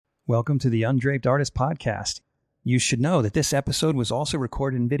Welcome to the Undraped Artist Podcast. You should know that this episode was also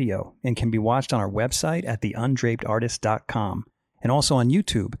recorded in video and can be watched on our website at theundrapedartist.com and also on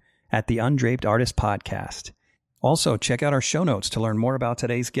YouTube at the Undraped Artist Podcast. Also, check out our show notes to learn more about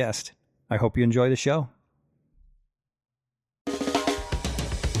today's guest. I hope you enjoy the show.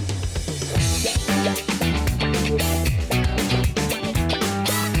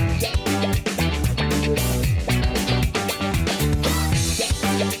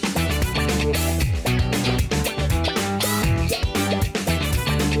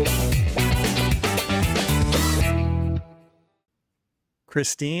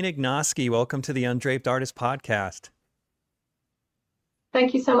 Christine Egnoski, welcome to the Undraped Artist Podcast.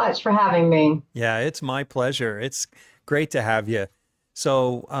 Thank you so much for having me. Yeah, it's my pleasure. It's great to have you.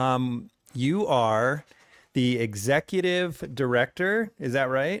 So you are the executive director, is that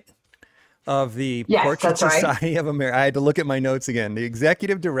right? Of the Portrait Society of America. I had to look at my notes again. The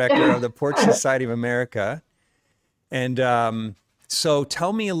executive director of the Portrait Society of America. And so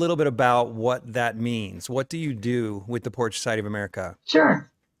tell me a little bit about what that means. What do you do with the Portrait Society of America?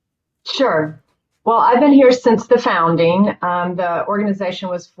 Sure. Well, I've been here since the founding. The organization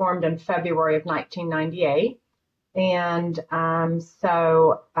was formed in February of 1998. And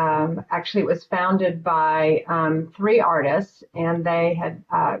actually it was founded by three artists, and they had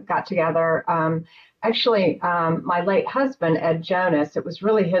got together. My late husband, Ed Jonas, it was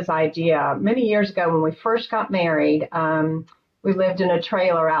really his idea. Many years ago when we first got married, we lived in a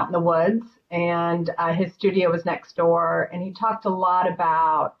trailer out in the woods, and his studio was next door. And he talked a lot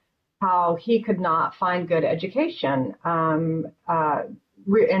about how he could not find good education in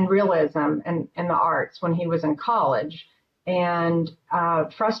realism and in the arts when he was in college. And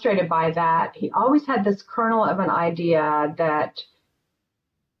frustrated by that, he always had this kernel of an idea that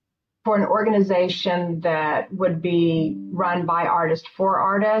for an organization that would be run by artist for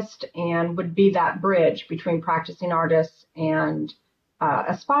artist and would be that bridge between practicing artists and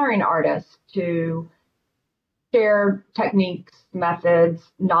aspiring artists to share techniques, methods,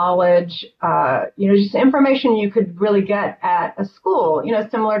 knowledge, just information you could really get at a school,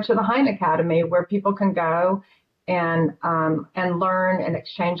 similar to the Hine Academy, where people can go and learn and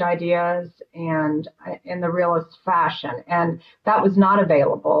exchange ideas and in the realist fashion. And that was not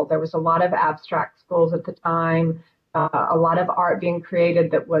available. There was a lot of abstract schools at the time, a lot of art being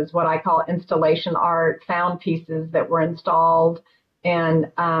created that was what I call installation art, found pieces that were installed.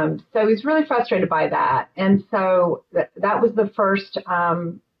 And so he's really frustrated by that. And so that was the first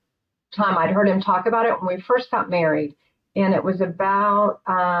time I'd heard him talk about it when we first got married. And it was about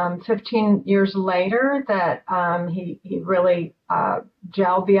 15 years later that he really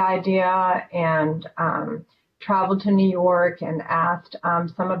gelled the idea and traveled to New York and asked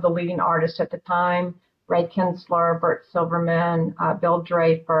some of the leading artists at the time, Ray Kinsler, Bert Silverman, Bill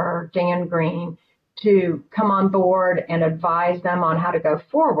Draper, Dan Green, to come on board and advise them on how to go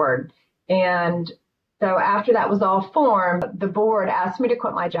forward. And so after that was all formed, the board asked me to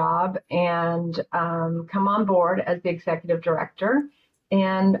quit my job and come on board as the executive director.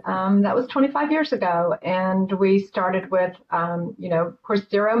 And that was 25 years ago. And we started with, of course,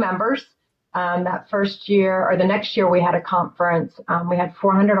 0 members. That first year or the next year, we had a conference. We had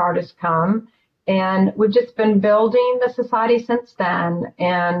 400 artists come. And we've just been building the society since then.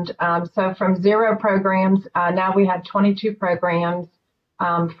 And so from 0 programs, now we have 22 programs,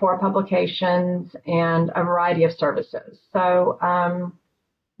 4 publications, and a variety of services. So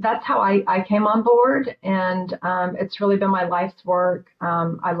that's how I came on board. And it's really been my life's work.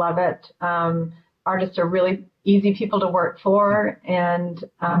 I love it. Artists are really easy people to work for. And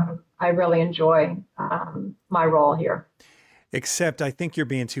I really enjoy my role here. Except I think you're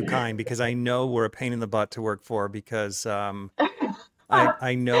being too kind, because I know we're a pain in the butt to work for, because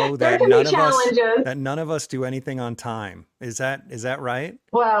I know that none of us do anything on time. Is that right?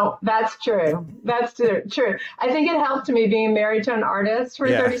 Well, that's true. That's true. I think it helped me being married to an artist for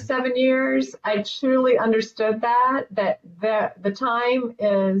 37 years. I truly understood that the time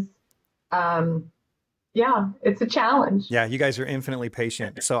is it's a challenge. Yeah, you guys are infinitely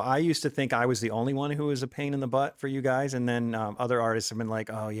patient. So I used to think I was the only one who was a pain in the butt for you guys. And then other artists have been like,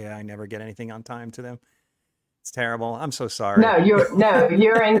 oh yeah, I never get anything on time to them. It's terrible. I'm so sorry. No, you're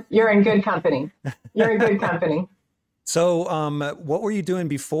in good company. You're in good company. So what were you doing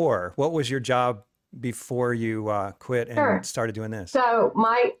before? What was your job before you quit and started doing this? So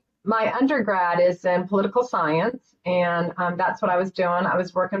my undergrad is in political science, and that's what I was doing. I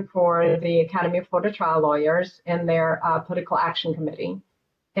was working for the Academy of Florida Trial Lawyers in their political action committee.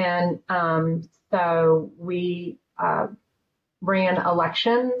 And so we ran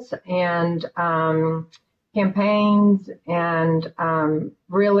elections and campaigns and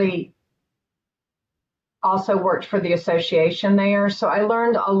really also worked for the association there. So I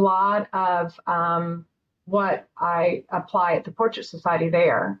learned a lot of what I apply at the Portrait Society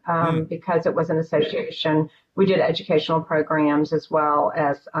there because it was an association. We did educational programs as well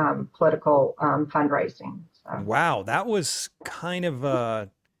as political fundraising. So. Wow, that was kind of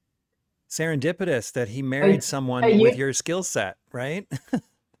serendipitous that he married someone with your skill set, right?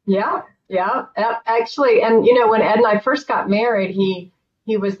 Yeah, yeah, actually. And, you know, when Ed and I first got married,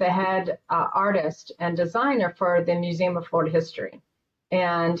 he was the head artist and designer for the Museum of Florida History.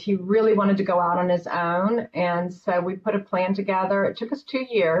 And he really wanted to go out on his own. And so we put a plan together. It took us 2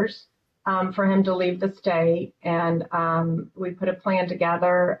 years for him to leave the state. And we put a plan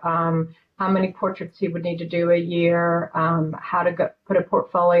together, how many portraits he would need to do a year, how to put a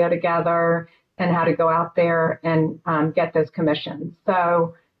portfolio together, and how to go out there and get those commissions.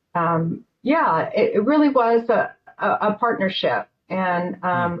 So, yeah, it really was a partnership. And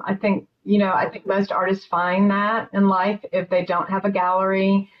I think, you know, I think most artists find that in life. If they don't have a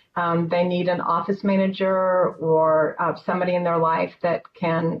gallery, they need an office manager or somebody in their life that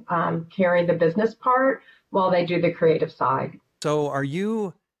can carry the business part while they do the creative side. So are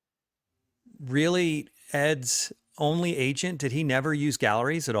you really Ed's only agent? Did he never use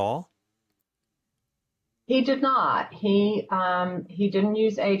galleries at all? He did not. He didn't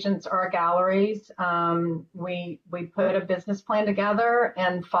use agents or galleries. We put a business plan together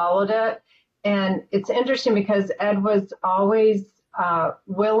and followed it. And it's interesting because Ed was always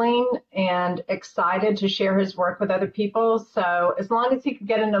willing and excited to share his work with other people. So as long as he could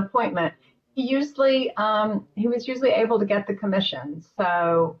get an appointment, he was usually able to get the commission.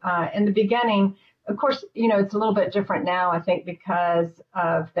 So in the beginning, of course, you know, it's a little bit different now, I think, because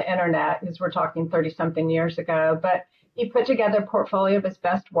of the internet, because we're talking 30 something years ago, but he put together a portfolio of his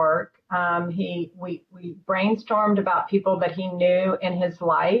best work. We brainstormed about people that he knew in his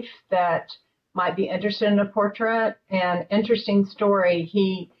life that might be interested in a portrait. And interesting story,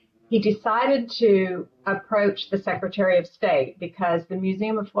 he decided to approach the Secretary of State because the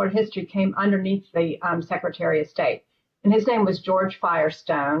Museum of Florida History came underneath the Secretary of State. And his name was George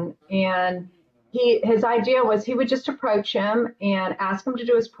Firestone. And his idea was he would just approach him and ask him to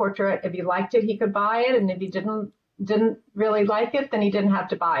do his portrait. If he liked it, he could buy it. And if he didn't really like it, then he didn't have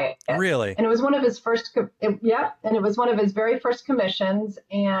to buy it. Really? And it was one of his first, and it was one of his very first commissions.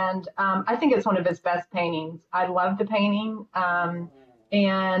 And I think it's one of his best paintings. I love the painting.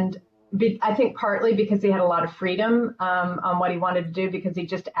 And I think partly because he had a lot of freedom on what he wanted to do, because he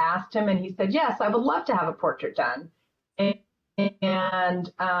just asked him and he said, yes, I would love to have a portrait done.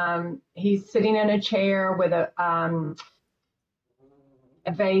 And he's sitting in a chair with a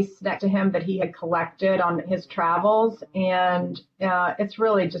vase next to him that he had collected on his travels. And it's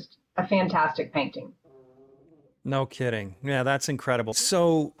really just a fantastic painting. No kidding. Yeah, that's incredible.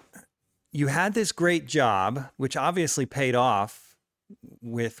 So you had this great job, which obviously paid off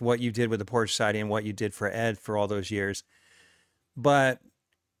with what you did with the Portrait Society and what you did for Ed for all those years. But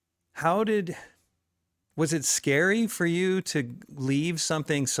was it scary for you to leave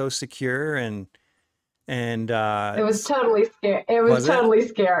something so secure and it was totally scary. It was totally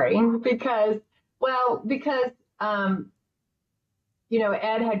scary because you know,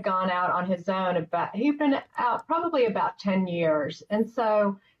 Ed had gone out on his own he'd been out probably about 10 years. And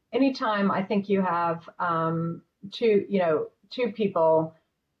so anytime I think you have two people,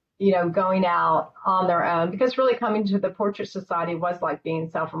 you know, going out on their own, because really coming to the Portrait Society was like being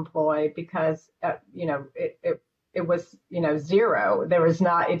self-employed because, you know, it was, you know, zero.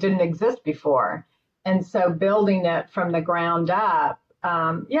 It didn't exist before. And so building it from the ground up,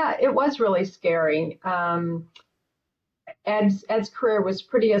 it was really scary. Ed's career was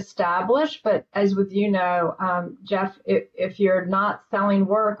pretty established, but as with, you know, Jeff, if you're not selling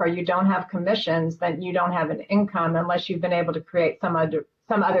work or you don't have commissions, then you don't have an income unless you've been able to create some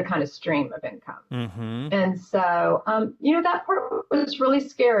other kind of stream of income. Mm-hmm. And so, you know, that part was really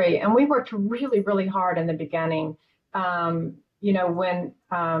scary. And we worked really, really hard in the beginning. You know, when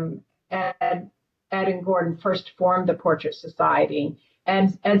Ed and Gordon first formed the Portrait Society,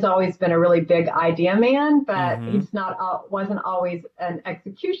 and Ed's always been a really big idea man, but wasn't always an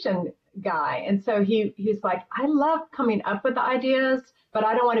execution guy. And so he's like, I love coming up with the ideas, but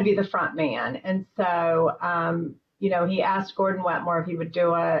I don't want to be the front man. And so, you know, he asked Gordon Wetmore if he would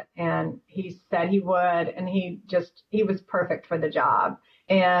do it, and he said he would, and he was perfect for the job.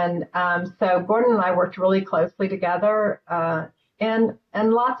 And so Gordon and I worked really closely together, and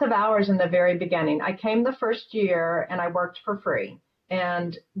lots of hours in the very beginning. I came the first year and I worked for free.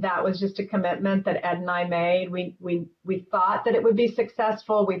 And that was just a commitment that Ed and I made. We thought that it would be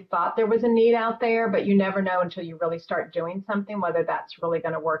successful. We thought there was a need out there, but you never know until you really start doing something, whether that's really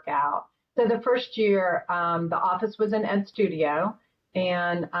going to work out. So the first year, the office was in Ed's studio,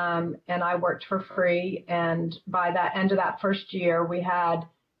 and I worked for free. And by the end of that first year, we had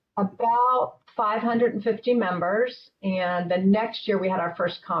about 550 members. And the next year we had our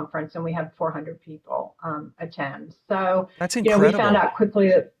first conference and we had 400 people attend. So, That's we found incredible. out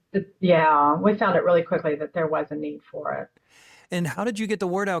quickly yeah, we found it really quickly that there was a need for it. And how did you get the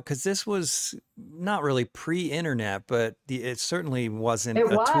word out? Because this was not really pre-internet, but it certainly wasn't It a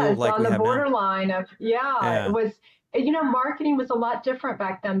tool was like on we the have now. borderline of, yeah, it Yeah. was, marketing was a lot different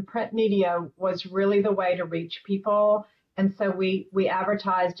back then. Print media was really the way to reach people. And so we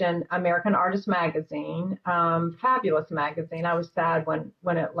advertised in American Artist Magazine, fabulous magazine. I was sad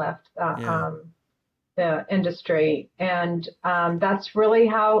when it left Yeah. the industry, and that's really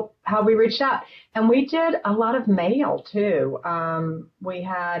how we reached out. And we did a lot of mail too.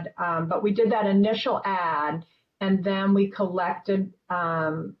 But we did that initial ad, and then we collected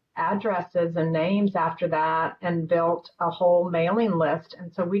addresses and names after that, and built a whole mailing list.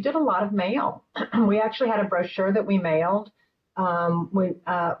 And so we did a lot of mail. We actually had a brochure that we mailed.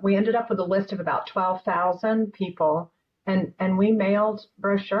 We ended up with a list of about 12,000 people, and we mailed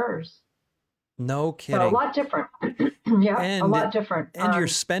brochures. No So a kidding. lot different. Yeah, a And lot different. you're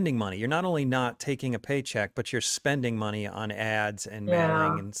spending money. You're not only not taking a paycheck, but you're spending money on ads and mailing Yeah,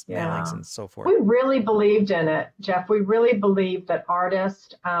 and mailings yeah. and so forth. We really believed in it, Jeff. We really believed that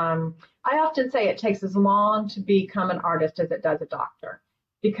artists, I often say it takes as long to become an artist as it does a doctor,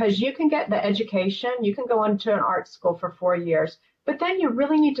 because you can get the education, you can go into an art school for 4 years, but then you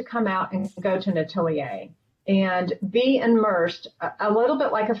really need to come out and go to an atelier and be immersed, a little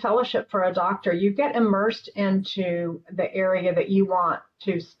bit like a fellowship for a doctor. You get immersed into the area that you want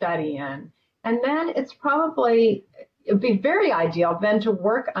to study in. And then it'd be very ideal then to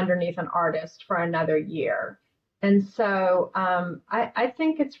work underneath an artist for another year. And so I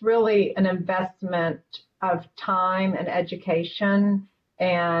think it's really an investment of time and education.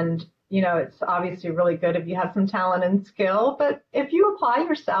 And, it's obviously really good if you have some talent and skill, but if you apply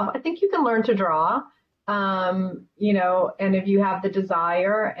yourself, I think you can learn to draw. And if you have the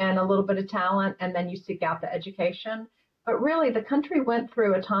desire and a little bit of talent, and then you seek out the education. But really, the country went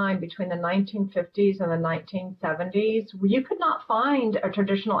through a time between the 1950s and the 1970s where you could not find a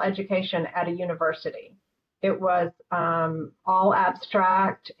traditional education at a university. It was all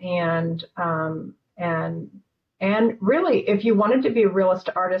abstract, and really, if you wanted to be a realist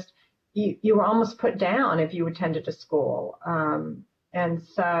artist, you were almost put down if you attended a school. And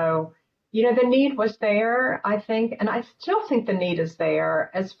so, the need was there, I think, and I still think the need is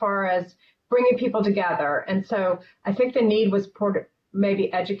there as far as bringing people together. And so I think the need was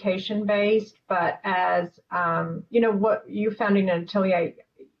maybe education based, but as, what you found in an atelier,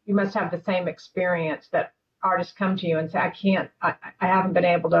 you must have the same experience that artists come to you and say, I haven't been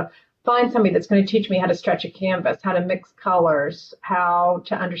able to find somebody that's going to teach me how to stretch a canvas, how to mix colors, how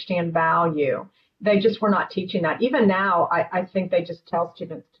to understand value. They just were not teaching that. Even now, I think they just tell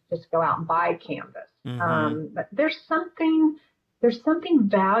students to just go out and buy canvas. Mm-hmm. But there's something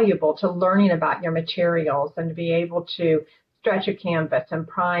valuable to learning about your materials and to be able to stretch a canvas and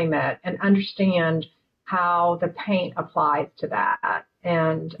prime it and understand how the paint applies to that.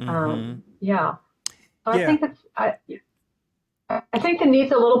 And Mm-hmm. yeah, so Yeah. I think the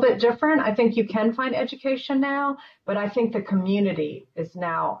need's a little bit different. I think you can find education now, but I think the community is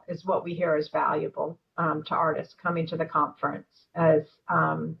what we hear is valuable to artists coming to the conference as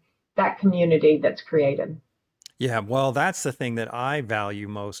that community that's created. Yeah. Well, that's the thing that I value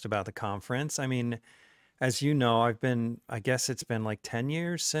most about the conference. I mean, as you know, I guess it's been like 10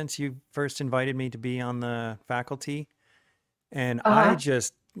 years since you first invited me to be on the faculty. And Uh-huh.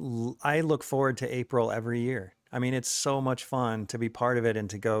 I look forward to April every year. I mean, it's so much fun to be part of it and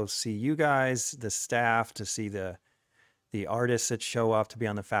to go see you guys, the staff, to see the artists that show up to be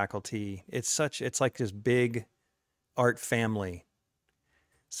on the faculty. It's like this big art family.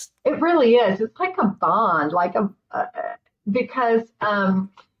 It really is. It's like a bond, because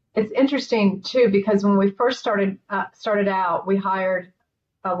it's interesting too. Because when we first started out, we hired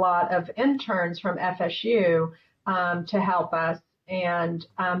a lot of interns from FSU to help us, and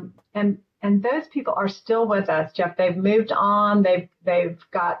those people are still with us, Jeff. They've moved on. They've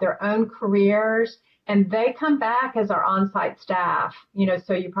got their own careers, and they come back as our on-site staff.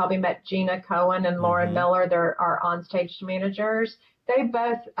 So you probably met Gina Cohen and Lauren Mm-hmm. Miller. They're our on-stage managers. They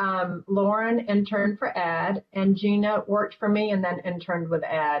both, Lauren interned for Ed, and Gina worked for me and then interned with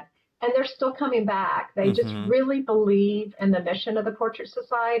Ed. and they're still coming back. They just Mm-hmm. really believe in the mission of the Portrait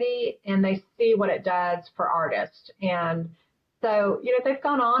Society, and they see what it does for artists. And so, they've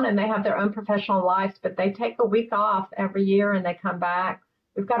gone on and they have their own professional lives, but they take a week off every year and they come back.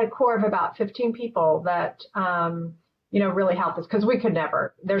 We've got a core of about 15 people that, really help us, because we could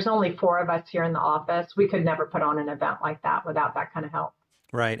never, there's only 4 of us here in the office. We could never put on an event like that without that kind of help.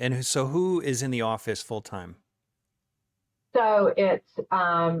 Right. And so who is in the office full time? So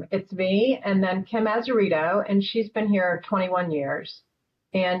it's me and then Kim Azarito, and she's been here 21 years,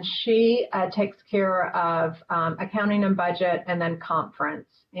 and she takes care of accounting and budget, and then conference,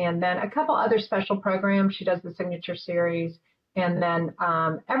 and then a couple other special programs. She does the signature series, and then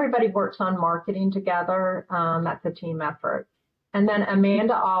everybody works on marketing together. That's a team effort. And then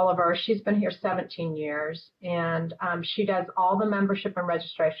Amanda Oliver, she's been here 17 years, and she does all the membership and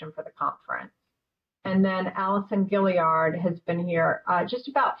registration for the conference. And then Allison Gilliard has been here just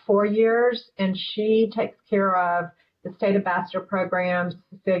about 4 years, and she takes care of the state ambassador programs,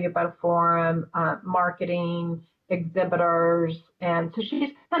 Cecilia Bow Forum, marketing, exhibitors, and so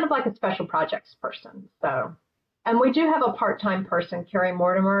she's kind of like a special projects person. So, and we do have a part-time person, Carrie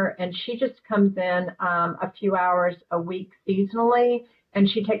Mortimer, and she just comes in a few hours a week seasonally, and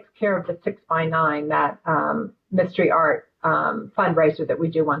she takes care of the 6x9, that mystery art fundraiser that we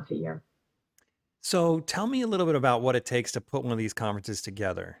do once a year. So tell me a little bit about what it takes to put one of these conferences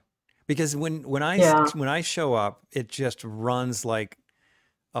together. Because when Yeah. I show up, it just runs like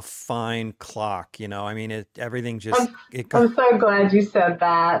a fine clock, I mean, everything just I'm, it go. I'm so glad you said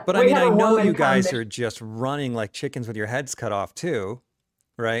that. But I We mean, had I a know you woman come guys this. are just running like chickens with your heads cut off too,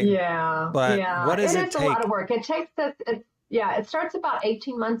 right? Yeah, But yeah. what does It it is a lot take? of work. It takes us, yeah, it starts about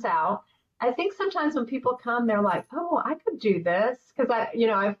 18 months out. I think sometimes when people come, they're like, oh, I could do this. Because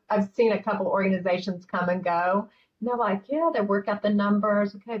I've seen a couple organizations come and go. And they're like, yeah, they work out the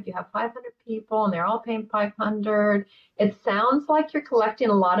numbers. Okay, if you have 500 people and they're all paying 500, it sounds like you're collecting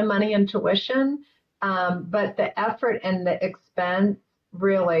a lot of money in tuition. But the effort and the expense,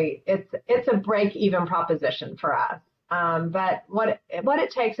 really, it's a break even proposition for us. But what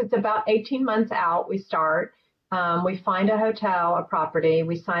it takes, it's about 18 months out. We start. We find a hotel, a property.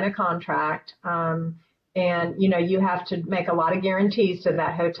 We sign a contract, and you have to make a lot of guarantees to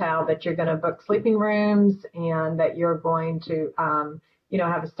that hotel that you're going to book sleeping rooms, and that you're going to,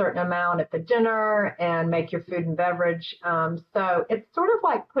 have a certain amount at the dinner and make your food and beverage. So it's sort of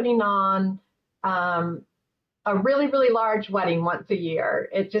like putting on a really, really large wedding once a year.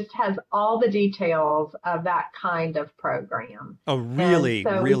 It just has all the details of that kind of program. A And really,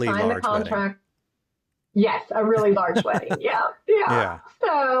 so we really sign the large wedding. contract. Yes, a really large wedding. Yeah, yeah. Yeah.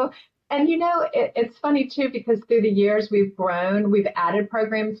 So, and it's funny too, because through the years we've grown, we've added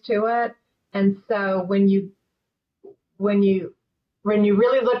programs to it. And so when you when you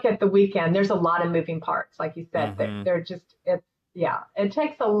really look at the weekend, there's a lot of moving parts, like you said. Mm-hmm. They're just it's yeah, it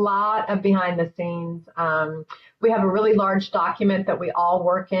takes a lot of behind the scenes. We have a really large document that we all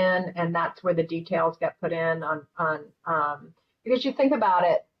work in, and that's where the details get put in on because you think about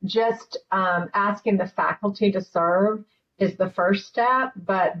it, just asking the faculty to serve is the first step,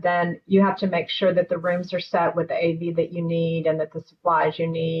 but then you have to make sure that the rooms are set with the AV that you need and that the supplies you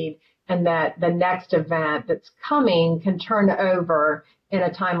need, and that the next event that's coming can turn over in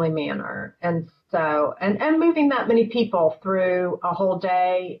a timely manner. And so, and moving that many people through a whole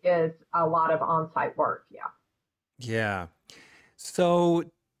day is a lot of on-site work. Yeah. Yeah. So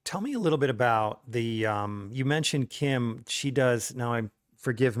tell me a little bit about you mentioned Kim. She does, now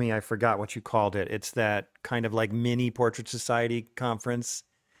forgive me, I forgot what you called it. It's that kind of like mini Portrait Society conference.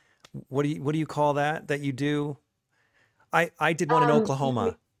 What do you call that you do? I did one in Um,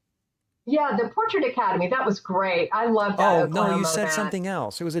 Oklahoma. yeah, the Portrait Academy, that was great. I love that Oh, no, you Oklahoma said event. something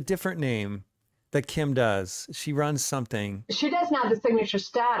else. It was a different name that Kim does. She runs something. She does now the signature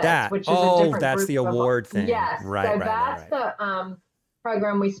status, which is a different That's group the of, award thing. yes. Right, So right, right, that's right. the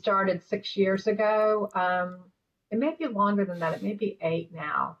program we started 6 years ago. It may be longer than that. It may be 8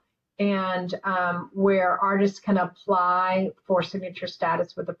 now. And where artists can apply for signature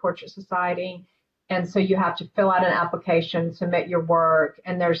status with the Portrait Society. And so you have to fill out an application, submit your work,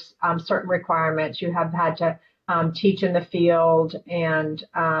 and there's certain requirements. You have had to teach in the field, and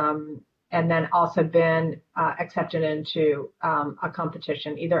then also been accepted into a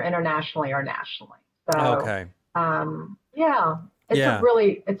competition, either internationally or nationally. So Okay. yeah, Yeah.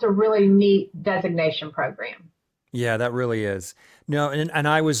 it's a really neat designation program. Yeah, that really is. No, and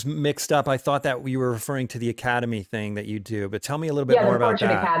I was mixed up. I thought that you were referring to the academy thing that you do, but tell me a little bit Yeah, more the about Portrait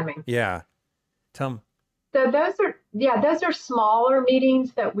that. Academy. Yeah. Tell So those are smaller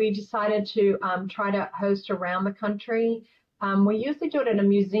meetings that we decided to try to host around the country. We usually do it in a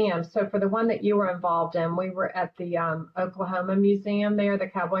museum. So for the one that you were involved in, we were at the Oklahoma Museum there, the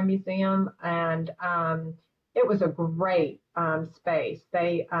Cowboy Museum, and it was a great space.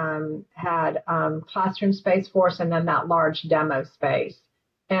 They had classroom space for us and then that large demo space.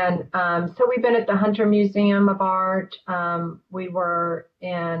 And so we've been at the Hunter Museum of Art. We were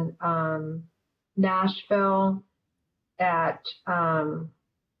in Nashville at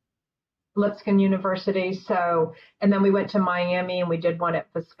Lipscomb University. So, and then we went to Miami and we did one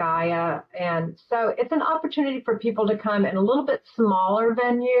at Vizcaya. And so it's an opportunity for people to come in a little bit smaller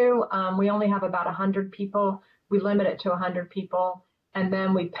venue. We only have about 100 people. We limit it to 100 people. And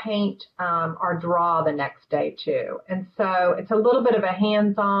then we paint our draw the next day too. And so it's a little bit of a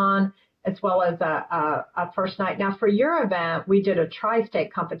hands-on as well as a first night. Now for your event, we did a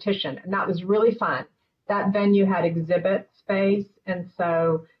tri-state competition and that was really fun. That venue had exhibit space. And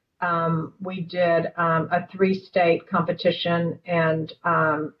so we did a 3-state competition and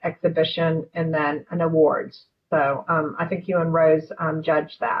exhibition and then an awards. So I think you and Rose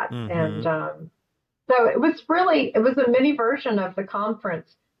judged that. Mm-hmm. And so it was a mini version of the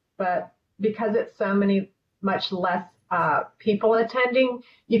conference, but because it's so much less people attending,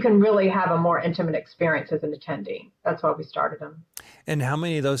 you can really have a more intimate experience as an attendee. That's why we started them. And how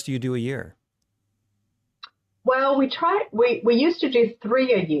many of those do you do a year? Well, we used to do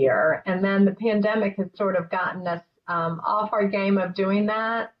 3 a year, and then the pandemic has sort of gotten us off our game of doing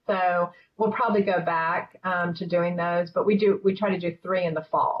that. So we'll probably go back to doing those, but we try to do 3 in the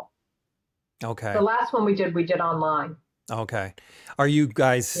fall. Okay. The last one we did online. Okay. Are you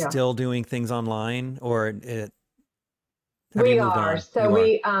guys still doing things online, or we are. So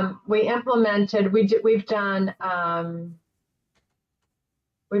we implemented. We've done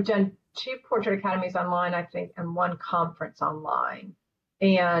 2 portrait academies online, I think, and 1 conference online.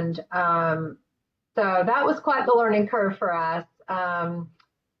 And so that was quite the learning curve for us.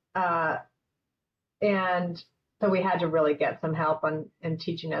 And so we had to really get some help in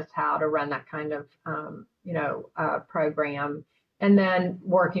teaching us how to run that kind of, program. And then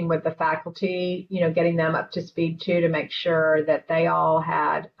working with the faculty, getting them up to speed too, to make sure that they all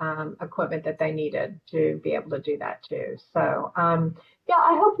had equipment that they needed to be able to do that too. So,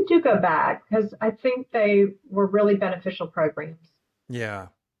 I hope we do go back because I think they were really beneficial programs. Yeah.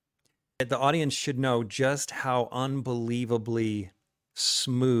 The audience should know just how unbelievably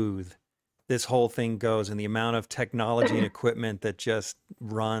smooth this whole thing goes and the amount of technology and equipment that just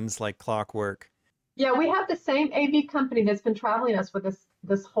runs like clockwork. Yeah, we have the same AV company that's been traveling us with us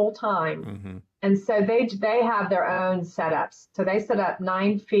this whole time. Mm-hmm. And so they have their own setups. So they set up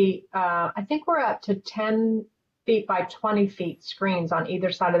 9 feet. I think we're up to 10 feet by 20 feet screens on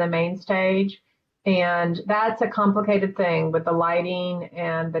either side of the main stage. And that's a complicated thing with the lighting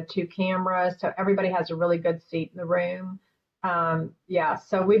and the 2 cameras. So everybody has a really good seat in the room.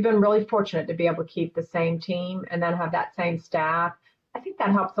 So we've been really fortunate to be able to keep the same team and then have that same staff. I think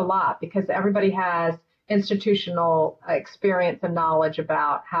that helps a lot because everybody has institutional experience and knowledge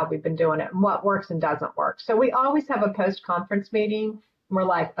about how we've been doing it and what works and doesn't work. So we always have a post-conference meeting. And we're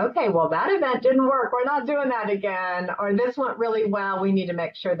like, okay, well, that event didn't work. We're not doing that again. Or this went really well. We need to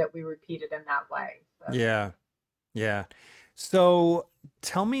make sure that we repeat it in that way. So. Yeah. Yeah. So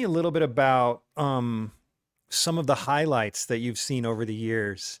tell me a little bit about some of the highlights that you've seen over the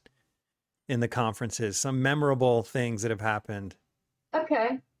years in the conferences, some memorable things that have happened.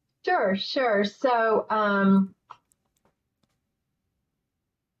 Okay, sure. So,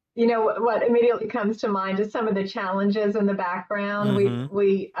 what immediately comes to mind is some of the challenges in the background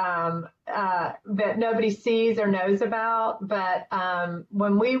that nobody sees or knows about. But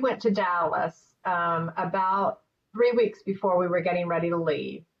when we went to Dallas about 3 weeks before we were getting ready to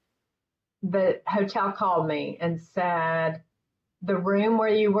leave, the hotel called me and said, the room where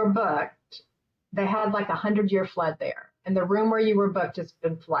you were booked, they had like 100-year flood there. And the room where you were booked has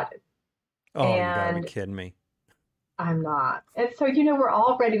been flooded. Oh, you gotta be kidding me. I'm not. And so, we're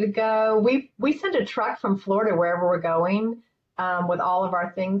all ready to go. We sent a truck from Florida wherever we're going with all of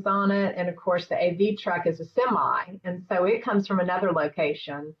our things on it. And of course, the AV truck is a semi. And so it comes from another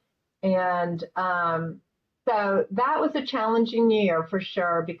location. And so that was a challenging year for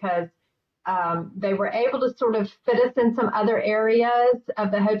sure because they were able to sort of fit us in some other areas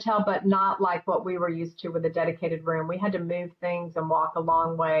of the hotel, but not like what we were used to with a dedicated room. We had to move things and walk a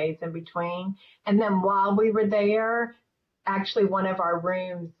long ways in between. And then while we were there, actually one of our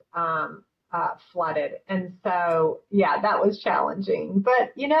rooms flooded. And so, that was challenging.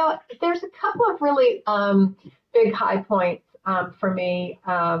 But, there's a couple of really big high points for me.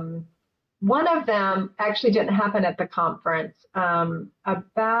 One of them actually didn't happen at the conference.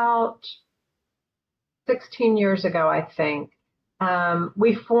 About 16 years ago, I think,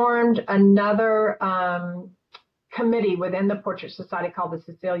 we formed another committee within the Portrait Society called the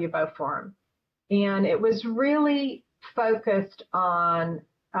Cecilia Beau Forum. And it was really focused on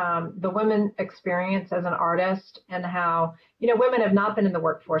the women experience as an artist and how, women have not been in the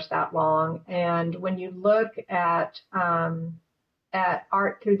workforce that long. And when you look at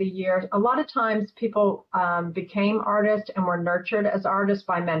art through the years, a lot of times people became artists and were nurtured as artists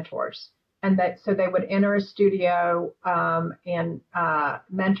by mentors. And so they would enter a studio and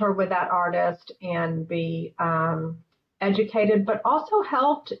mentor with that artist and be educated, but also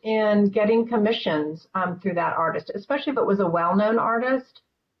helped in getting commissions through that artist, especially if it was a well-known artist,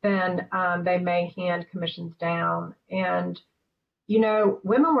 then they may hand commissions down. And,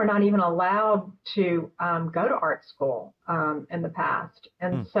 women were not even allowed to go to art school in the past.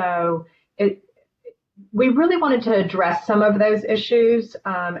 And so we really wanted to address some of those issues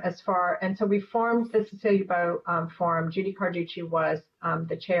and so we formed the Cecilia Beau Forum. Judy Carducci was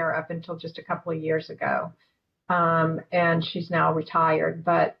the chair up until just a couple of years ago. And she's now retired.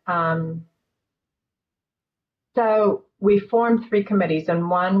 But so we formed 3 committees, and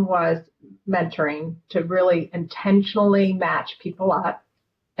one was mentoring to really intentionally match people up.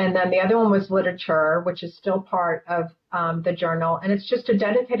 And then the other one was literature, which is still part of the journal. And it's just a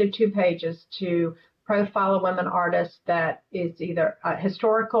dedicated 2 pages to profile a women artist that is either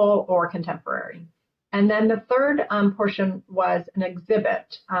historical or contemporary. And then the third portion was an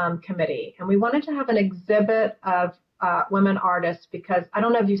exhibit committee. And we wanted to have an exhibit of women artists because I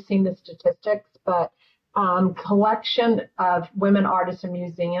don't know if you've seen the statistics, but collection of women artists in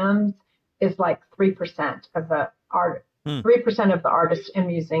museums is like 3% of the art. 3% of the artists in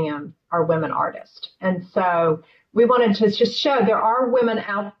museums are women artists. And so we wanted to just show there are women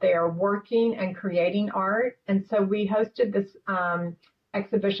out there working and creating art. And so we hosted this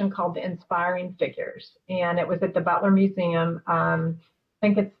exhibition called The Inspiring Figures. And it was at the Butler Museum. I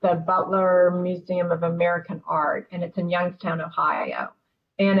think it's the Butler Museum of American Art, and it's in Youngstown, Ohio.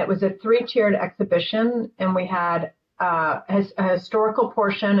 And it was a 3-tiered exhibition, and we had a historical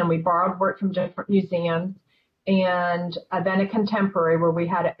portion, and we borrowed work from different museums, and then a contemporary where we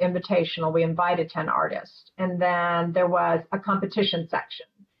had an invitational. We invited 10 artists, and then there was a competition section.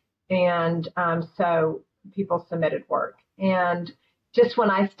 And so people submitted work. And just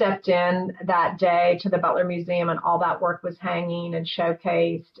when I stepped in that day to the Butler Museum and all that work was hanging and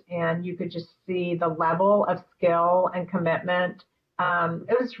showcased, and you could just see the level of skill and commitment.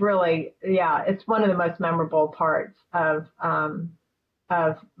 It was really, it's one of the most memorable parts of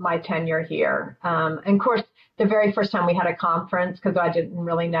my tenure here. And of course, the very first time we had a conference, because I didn't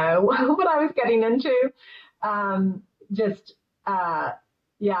really know what I was getting into,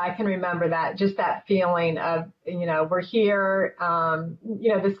 I can remember that, just that feeling of, we're here,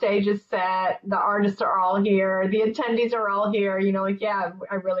 the stage is set, the artists are all here, the attendees are all here, we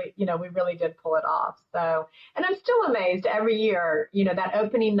really did pull it off. So, and I'm still amazed every year, that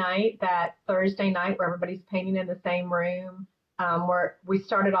opening night, that Thursday night where everybody's painting in the same room, where we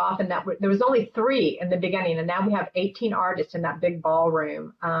started off and there was only 3 in the beginning, and now we have 18 artists in that big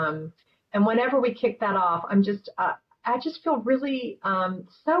ballroom. And whenever we kick that off, I just feel really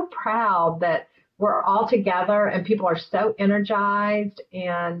so proud that we're all together and people are so energized.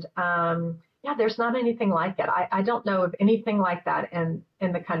 And there's not anything like it. I don't know of anything like that in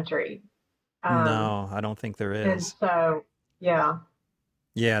the country. No, I don't think there is. And so, yeah.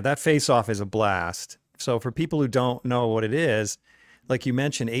 Yeah, that face-off is a blast. So for people who don't know what it is, like you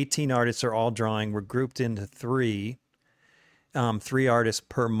mentioned, 18 artists are all drawing. We're grouped into 3 artists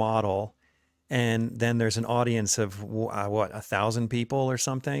per model. And then there's an audience of 1,000 people or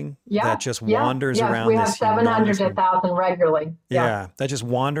something that just wanders around. We have 700 to 1,000 regularly. Yeah, that just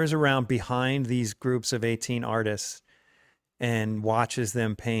wanders around behind these groups of 18 artists and watches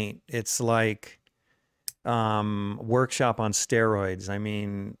them paint. It's like workshop on steroids. I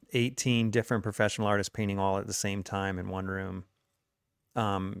mean, 18 different professional artists painting all at the same time in one room.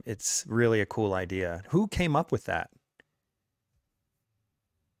 It's really a cool idea. Who came up with that?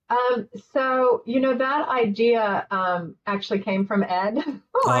 So, that idea actually came from Ed,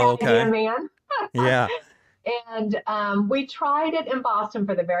 my idea man. Yeah. And we tried it in Boston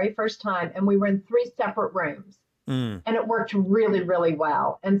for the very first time, and we were in 3 separate rooms. And it worked really, really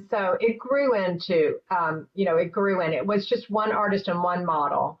well. And so it grew into, it was just one artist and one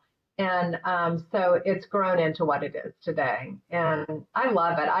model. And so it's grown into what it is today. And I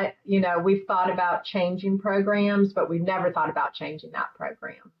love it. We've thought about changing programs, but we've never thought about changing that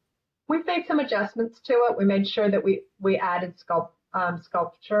program. We've made some adjustments to it. We made sure that we added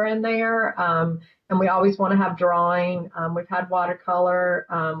sculpture in there. and we always want to have drawing. We've had watercolor,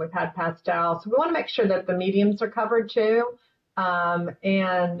 we've had pastel. So we want to make sure that the mediums are covered too.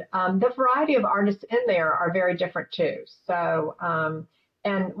 The variety of artists in there are very different too. So,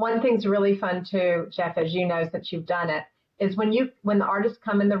 and one thing's really fun too, Jeff, as you know, since you've done it, is when the artists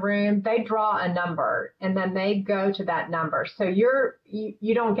come in the room, they draw a number and then they go to that number. So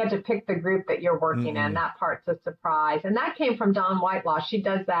you don't get to pick the group that you're working in. That part's a surprise. And that came from Dawn Whitelaw. She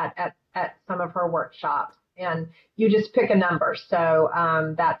does that at some of her workshops, and you just pick a number. So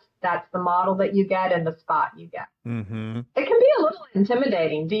that's the model that you get and the spot you get. Mm-hmm. It can be a little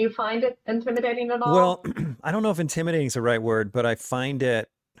intimidating. Do you find it intimidating at all? Well, I don't know if intimidating is the right word, but I find it,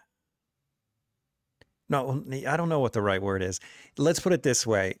 no, I don't know what the right word is. Let's put it this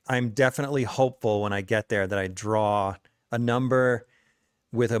way. I'm definitely hopeful when I get there that I draw a number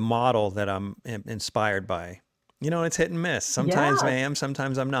with a model that I'm inspired by. It's hit and miss. Sometimes I am,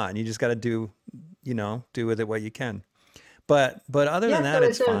 sometimes I'm not. And you just got to do with it what you can. But other than that,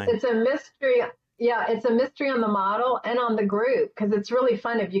 it's fine. It's a mystery. Yeah, it's a mystery on the model and on the group, because it's really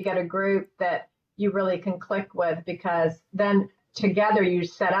fun if you get a group that you really can click with, because then together you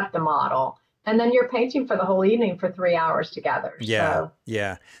set up the model. And then you're painting for the whole evening for 3 hours together. Yeah, so.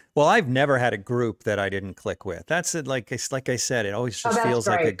 Yeah. Well, I've never had a group that I didn't click with. That's it. Like I said, it always just feels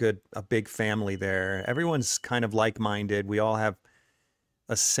great. like a big family there. Everyone's kind of like-minded. We all have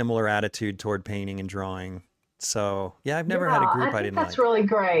a similar attitude toward painting and drawing. So yeah, I've never had a group I didn't like. That's really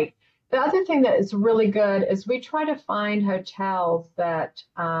great. The other thing that is really good is we try to find hotels that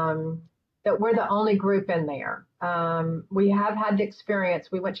we're the only group in there. We have had the experience.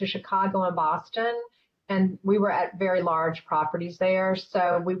 We went to Chicago and Boston, and we were at very large properties there.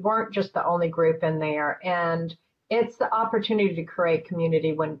 So we weren't just the only group in there. And it's the opportunity to create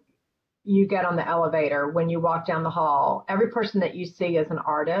community when you get on the elevator, when you walk down the hall. Every person that you see is an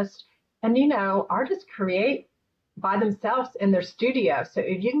artist. And, artists create by themselves in their studio. So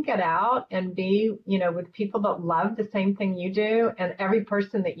if you can get out and be, with people that love the same thing you do, and every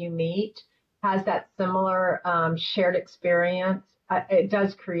person that you meet has that similar shared experience, it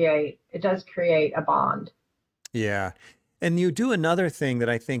does create a bond. Yeah. And you do another thing that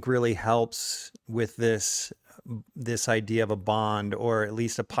I think really helps with this idea of a bond, or at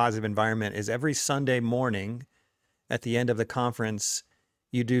least a positive environment, is every Sunday morning at the end of the conference,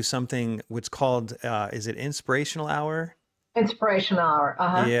 you do something what's called, is it Inspirational Hour? Inspirational Hour.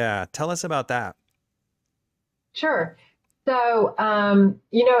 Uh-huh. Yeah. Tell us about that. Sure. So,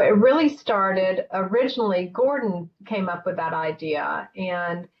 it really started originally, Gordon came up with that idea,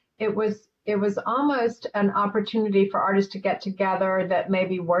 and it was almost an opportunity for artists to get together that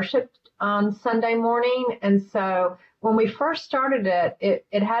maybe worshiped on Sunday morning. And so when we first started it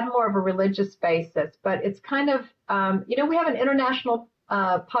had more of a religious basis, but it's kind of, we have an international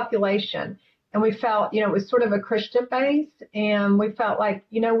population, and we felt, it was sort of a Christian base, and we felt like,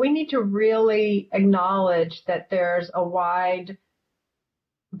 we need to really acknowledge that there's a wide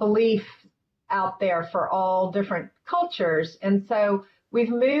belief out there for all different cultures. And so we've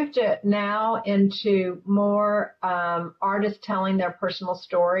moved it now into more artists telling their personal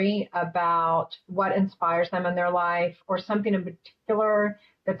story about what inspires them in their life, or something in particular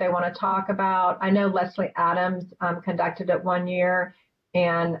that they want to talk about. I know Leslie Adams conducted it one year,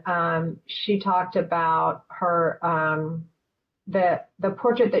 and she talked about her the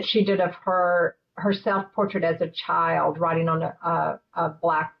portrait that she did of her self-portrait as a child, writing on a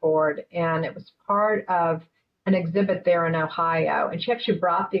blackboard, and it was part of an exhibit there in Ohio. And she actually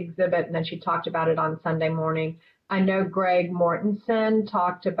brought the exhibit, and then she talked about it on Sunday morning. I know Greg Mortensen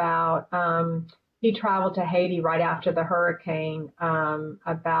talked about, he traveled to Haiti right after the hurricane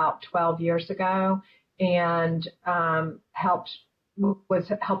about 12 years ago, and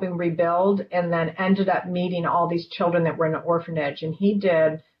was helping rebuild, and then ended up meeting all these children that were in an orphanage. And he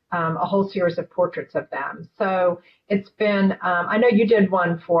did a whole series of portraits of them. So it's been, I know you did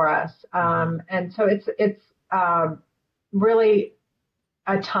one for us. And so it's really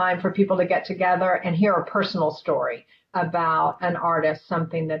a time for people to get together and hear a personal story about an artist,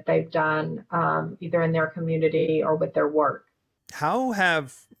 something that they've done either in their community or with their work. How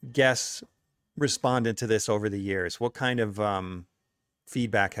have guests responded to this over the years? What kind of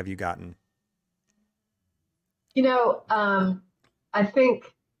feedback have you gotten? I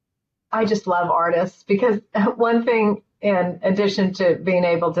think I just love artists, because one thing, in addition to being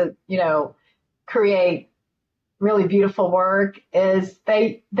able to, create really beautiful work, is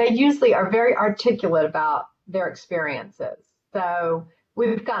they usually are very articulate about their experiences. So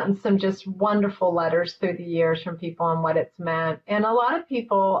we've gotten some just wonderful letters through the years from people on what it's meant. And a lot of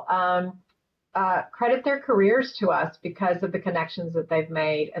people, credit their careers to us because of the connections that they've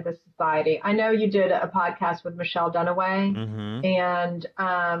made at the society. I know you did a podcast with Michelle Dunaway, Mm-hmm. and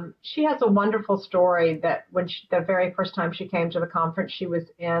she has a wonderful story that when the very first time she came to the conference, she was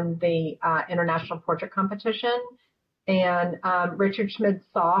in the International Portrait Competition. And Richard Schmid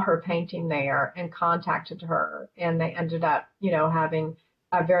saw her painting there and contacted her, and they ended up, having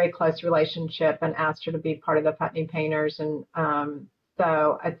a very close relationship and asked her to be part of the Putney Painters. And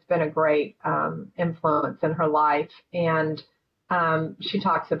so it's been a great influence in her life. And she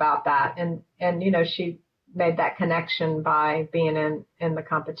talks about that. And she made that connection by being in the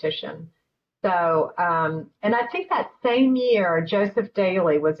competition. So, and I think that same year, Joseph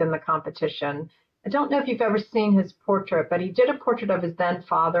Daly was in the competition. I don't know if you've ever seen his portrait, but he did a portrait of his then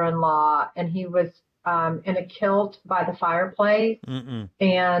father-in-law, and he was in a kilt by the fireplace. Mm-mm.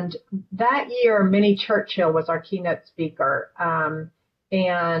 And that year, Minnie Churchill was our keynote speaker.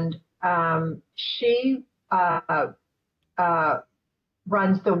 And she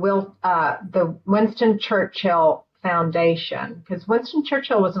runs the Winston Churchill Foundation, because Winston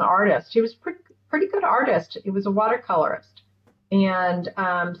Churchill was an artist. He was pretty good artist. He was a watercolorist. And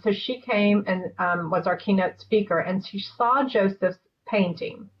so she came and was our keynote speaker, and she saw Joseph's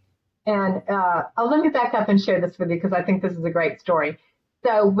painting. And let me back up and share this with you because I think this is a great story.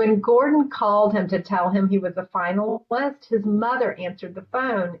 So when Gordon called him to tell him he was a finalist, his mother answered the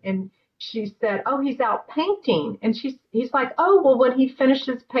phone, and she said, "Oh, he's out painting." And he's like, "Oh, well, when he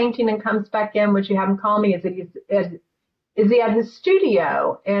finishes painting and comes back in, would you have him call me? Is he at his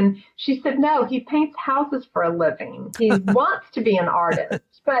studio?" And she said, "No, he paints houses for a living. He wants to be an artist,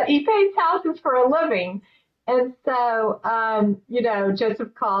 but he paints houses for a living." And so,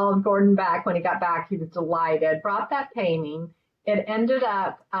 Joseph called Gordon back. When he got back, he was delighted, brought that painting. It ended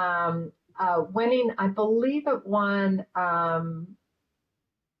up winning, I believe it won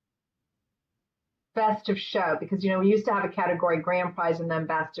Best of Show, because we used to have a category grand prize and then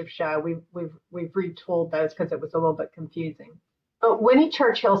Best of Show. We've retooled those because it was a little bit confusing. But Winnie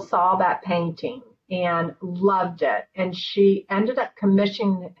Churchill saw that painting and loved it, and she ended up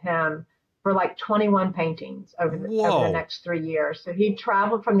commissioning him for like 21 paintings over the next 3 years. So he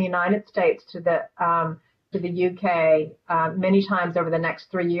traveled from the United States to the UK many times over the next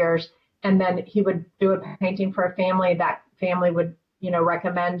 3 years, and then he would do a painting for a family. That family would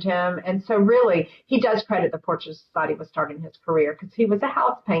recommend him. And so really, he does credit the Portrait Society with starting his career, because he was a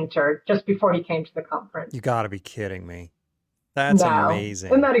house painter just before he came to the conference. You got to be kidding me. That's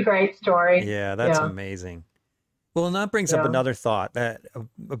amazing. Isn't that a great story? Yeah, that's amazing. Well, and that brings up another thought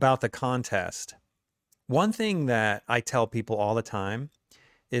about the contest. One thing that I tell people all the time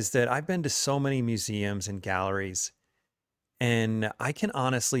is that I've been to so many museums and galleries, and I can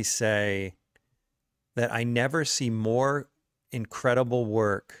honestly say that I never see more incredible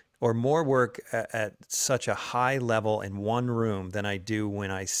work or more work at such a high level in one room than I do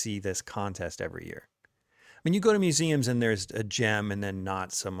when I see this contest every year. I mean, you go to museums and there's a gem and then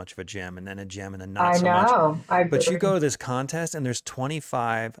not so much of a gem and then a gem and then not so much. But you go to this contest and there's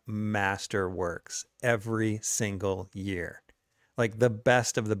 25 master works every single year. Like the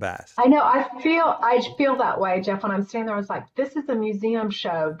best of the best. I know. I feel that way, Jeff. When I'm standing there, I was like, this is a museum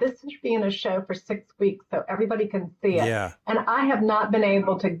show. This is being a show for 6 weeks so everybody can see it. Yeah. And I have not been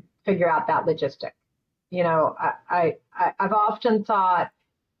able to figure out that logistic. I've often thought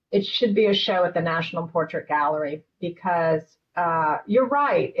it should be a show at the National Portrait Gallery, because you're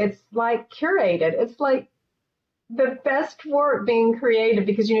right. It's like curated. It's like the best work being created,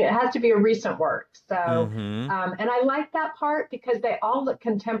 because it has to be a recent work. So, and I like that part because they all look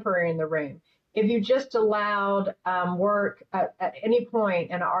contemporary in the room. If you just allowed work at any point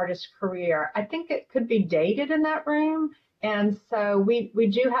in an artist's career, I think it could be dated in that room. And so we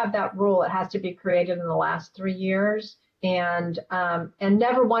do have that rule. It has to be created in the last 3 years and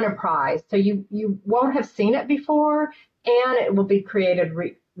never won a prize. So you won't have seen it before, and it will be created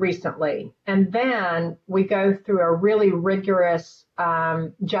recently. And then we go through a really rigorous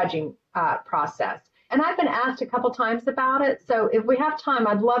judging process. And I've been asked a couple times about it. So if we have time,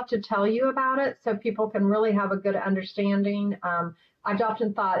 I'd love to tell you about it so people can really have a good understanding. I've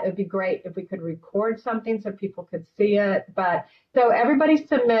often thought it would be great if we could record something so people could see it. But so everybody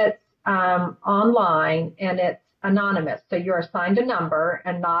submits online, and it's anonymous. So you're assigned a number,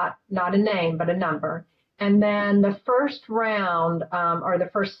 and not a name, but a number. And then the first round, or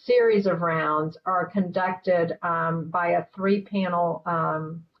the first series of rounds, are conducted by a 3-panel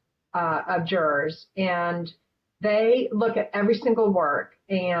of jurors. And they look at every single work.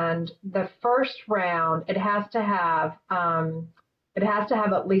 And the first round, it has to have It has to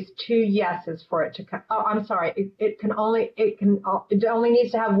have at least 2 yeses for it to come. Oh, I'm sorry. It only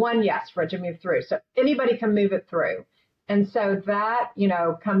needs to have 1 yes for it to move through. So anybody can move it through. And so that,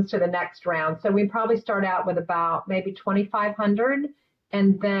 comes to the next round. So we probably start out with about maybe 2,500,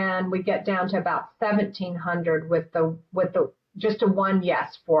 and then we get down to about 1,700 with the just a 1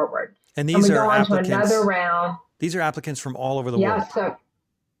 yes forward. And these we are go on to applicants. another round. These are applicants from all over the world. Yeah, so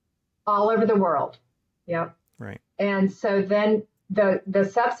all over the world. Yep. Right. And so then the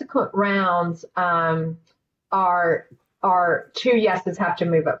subsequent rounds are 2 yeses have to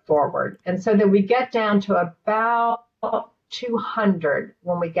move it forward. And so then we get down to about 200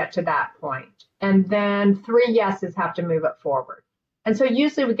 when we get to that point. And then 3 yeses have to move it forward. And so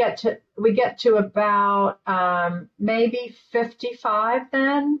usually we get to about maybe 55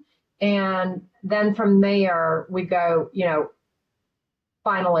 then. And then from there we go,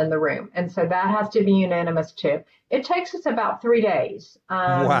 final in the room. And so that has to be unanimous too. It takes us about 3 days.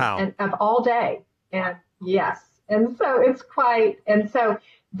 Wow. And of all day. And yes. And so so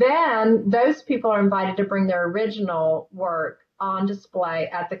then those people are invited to bring their original work on display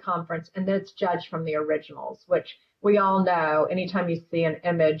at the conference, and then it's judged from the originals, which we all know anytime you see an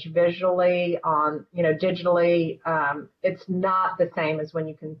image visually on, digitally, it's not the same as when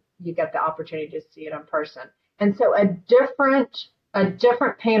you get the opportunity to see it in person. And so a different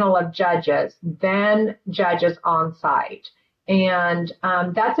panel of judges then judges on site. And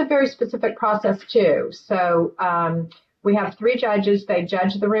that's a very specific process too. So we have 3 judges. They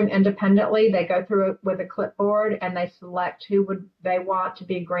judge the room independently. They go through it with a clipboard and they select who would they want to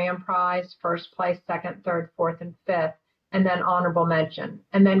be grand prize, first place, second, third, fourth, and fifth, and then honorable mention.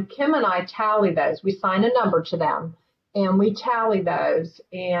 And then Kim and I tally those. We sign a number to them and we tally those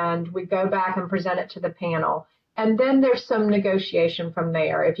and we go back and present it to the panel. And then there's some negotiation from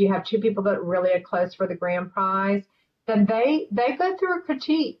there. If you have 2 people that really are close for the grand prize, then they go through a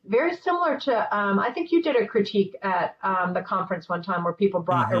critique very similar to, I think you did a critique at the conference one time where people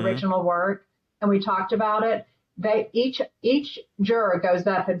brought original work and we talked about it. Each juror goes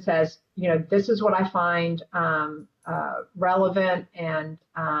up and says, this is what I find relevant and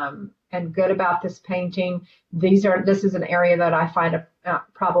good about this painting. This is an area that I find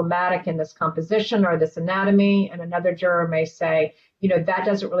problematic in this composition or this anatomy. And another juror may say, that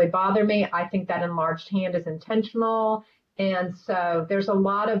doesn't really bother me. I think that enlarged hand is intentional. And so there's a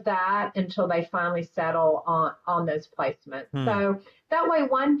lot of that until they finally settle on those placements. So that way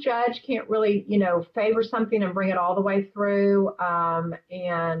one judge can't really, favor something and bring it all the way through. So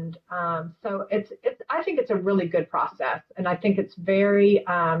I think it's a really good process. And I think it's very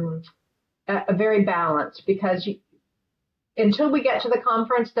balanced because until we get to the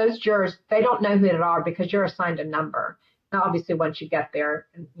conference, those jurors, they don't know who they are because you're assigned a number. Now, obviously, once you get there,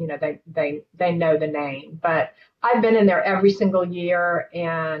 they know the name. But I've been in there every single year,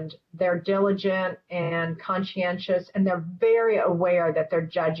 and they're diligent and conscientious, and they're very aware that they're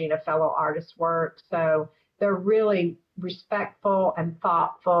judging a fellow artist's work. So they're really respectful and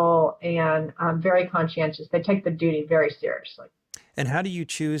thoughtful and very conscientious. They take the duty very seriously. And how do you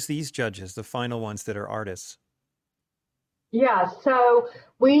choose these judges, the final ones that are artists? Yeah, so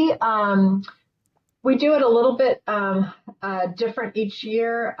we do it a little bit different each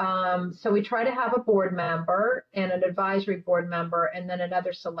year. So we try to have a board member and an advisory board member and then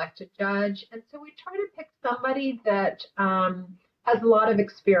another selected judge. And so we try to pick somebody that has a lot of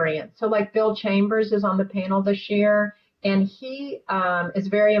experience. So like Bill Chambers is on the panel this year, and he is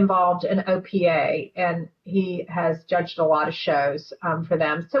very involved in OPA, and he has judged a lot of shows for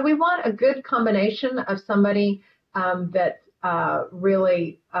them. So we want a good combination of somebody that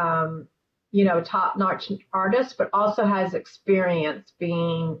really top-notch artist, but also has experience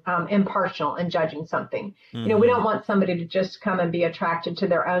being impartial in judging something. We don't want somebody to just come and be attracted to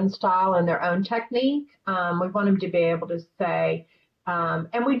their own style and their own technique. We want them to be able to say,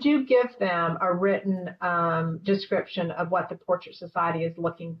 and we do give them a written description of what the Portrait Society is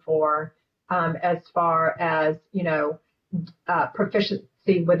looking for as far as,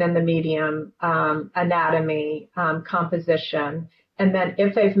 proficiency within the medium, anatomy, composition. And then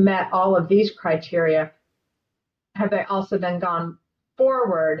if they've met all of these criteria, have they also then gone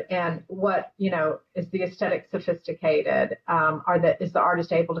forward and what, is the aesthetic sophisticated? Is the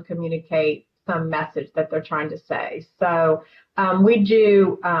artist able to communicate some message that they're trying to say? So we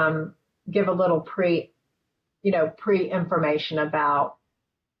do give a little pre-information about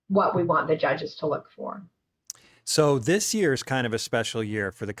what we want the judges to look for. So this year is kind of a special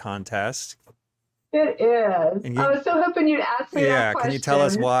year for the contest. It is. I was so hoping you'd ask me that question. Can you tell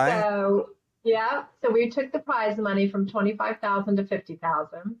us why? So we took the prize money from $25,000 to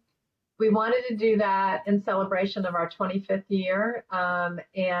 $50,000. we wanted to do that in celebration of our 25th year.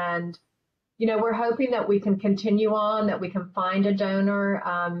 And we're hoping that we can continue on, that we can find a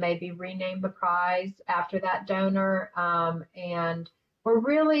donor, maybe rename the prize after that donor. And we're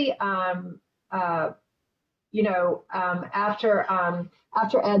really, after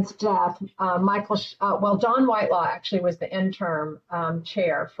Ed's death, Don Whitelaw actually was the interim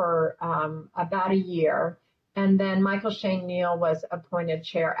chair for about a year. And then Michael Shane Neal was appointed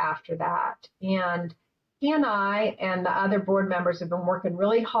chair after that. And he and I and the other board members have been working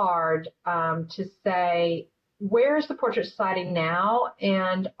really hard to say, where's the Portrait Society now?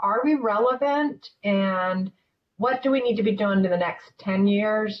 And are we relevant? And what do we need to be doing in the next 10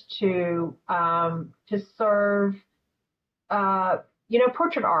 years to serve,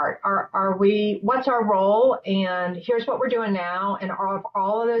 portrait art? What's our role? And here's what we're doing now. And are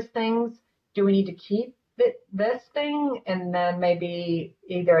all of those things, do we need to keep this thing and then maybe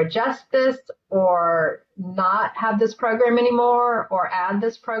either adjust this or not have this program anymore, or add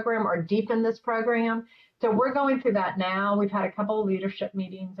this program or deepen this program? So we're going through that now. We've had a couple of leadership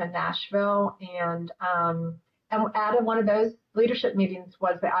meetings in Nashville, and out of one of those leadership meetings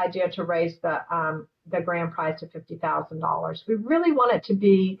was the idea to raise the grand prize to $50,000. We really want it to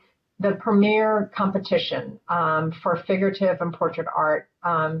be the premier competition for figurative and portrait art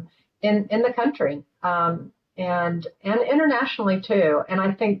in the country, and internationally too. And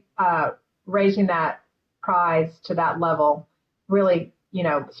I think raising that prize to that level really,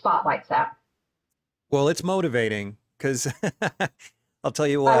 spotlights that. Well, it's motivating because I'll tell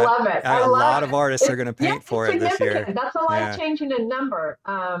you what, I love it. a lot of artists are going to paint for it this year. That's a life-changing number.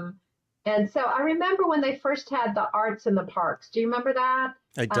 And so I remember when they first had the Arts in the Parks. Do you remember that?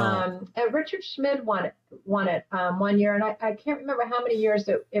 I don't. Richard Schmid won it 1 year, and I can't remember how many years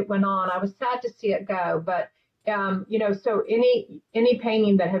it went on. I was sad to see it go, but so any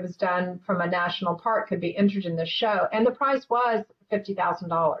painting that was done from a national park could be entered in the show, and the prize was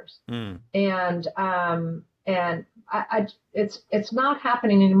 $50,000. And it's not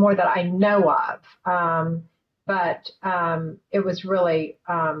happening anymore that I know of. But it was really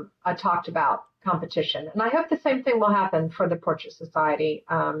a talked about competition. And I hope the same thing will happen for the Portrait Society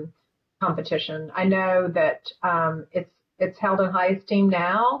competition. I know that it's held in high esteem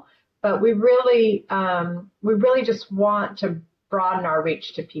now, but we really just want to broaden our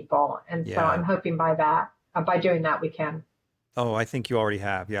reach to people. And so I'm hoping by doing that, we can. Oh, I think you already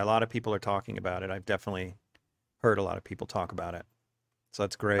have. Yeah, a lot of people are talking about it. I've definitely heard a lot of people talk about it. So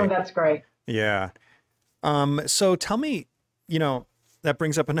that's great. Oh, that's great. Yeah. So tell me, that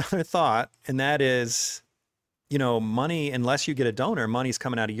brings up another thought, and that is, money, unless you get a donor, money's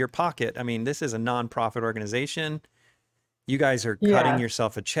coming out of your pocket. I mean, this is a nonprofit organization. You guys are cutting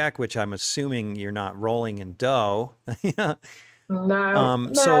yourself a check, which I'm assuming you're not rolling in dough. No.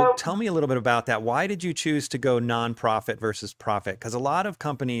 So tell me a little bit about that. Why did you choose to go nonprofit versus profit? Because a lot of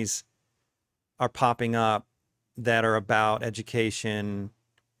companies are popping up that are about education.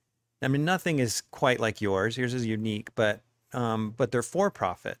 I mean, nothing is quite like yours. Yours is unique, but they're for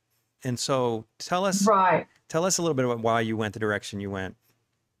profit. And so tell us a little bit about why you went the direction you went.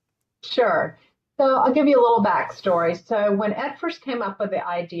 Sure. So I'll give you a little backstory. So when Ed first came up with the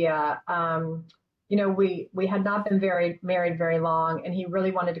idea, we had not been married very long, and he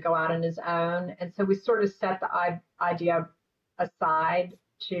really wanted to go out on his own. And so we sort of set the idea aside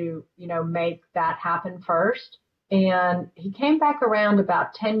to, make that happen first. And he came back around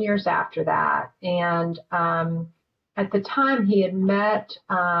about 10 years after that. And at the time, he had met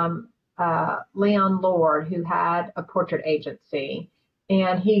Leon Lord, who had a portrait agency.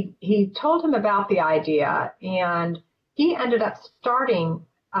 And he told him about the idea. And he ended up starting,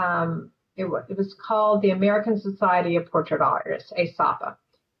 it was called the American Society of Portrait Artists, ASAPA.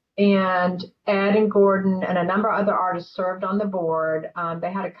 And Ed and Gordon and a number of other artists served on the board.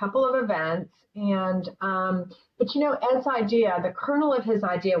 They had a couple of events. But Ed's idea, the kernel of his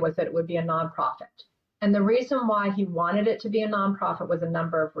idea was that it would be a nonprofit. And the reason why he wanted it to be a nonprofit was a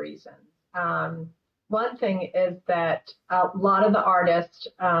number of reasons. One thing is that a lot of the artists,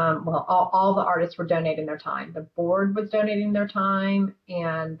 all the artists were donating their time. The board was donating their time,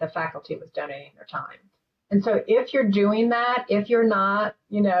 and the faculty was donating their time. And so if you're doing that, if you're not,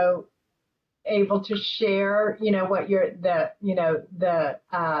 able to share, what the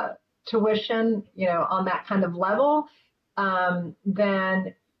tuition, on that kind of level,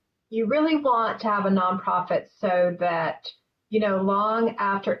 then you really want to have a nonprofit so that, long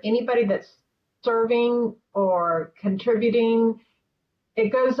after anybody that's serving or contributing, it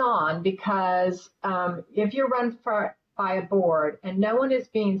goes on, because if you're run by a board and no one is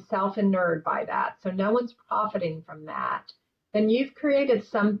being self-inured by that, so no one's profiting from that, then you've created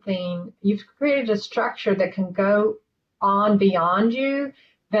a structure that can go on beyond you.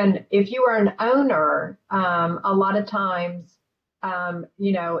 Then if you are an owner, a lot of times,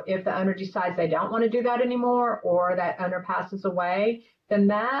 if the owner decides they don't want to do that anymore, or that owner passes away, then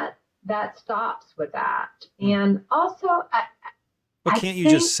that stops with that. Hmm. And also, But I can't you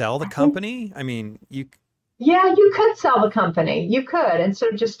just think, sell the I think, company? I mean, you. yeah, you could sell the company. You could,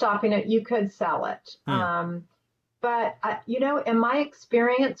 instead of just stopping it, you could sell it. Hmm. But in my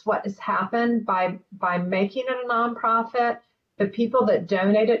experience, what has happened by making it a nonprofit, the people that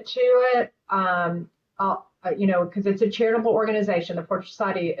donated to it, because it's a charitable organization, the Portrait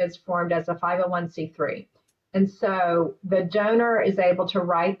Society is formed as a 501(c)(3), and so the donor is able to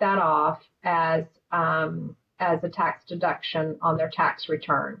write that off as a tax deduction on their tax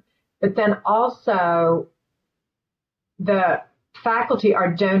return. But then also the faculty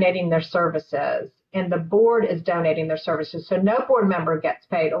are donating their services and the board is donating their services. So no board member gets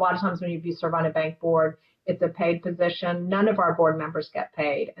paid. A lot of times when you serve on a bank board, it's a paid position. None of our board members get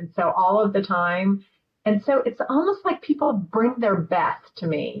paid. And so all of the time, and so it's almost like people bring their best to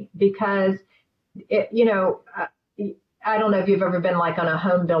me because it, I don't know if you've ever been like on a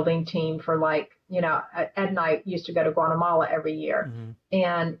home building team for like, Ed and I used to go to Guatemala every year Hmm.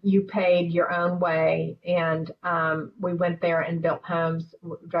 and you paid your own way. And we went there and built homes,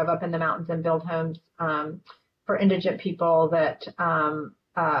 drove up in the mountains and built homes for indigent people that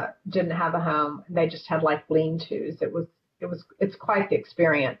didn't have a home. They just had like lean-tos. It's quite the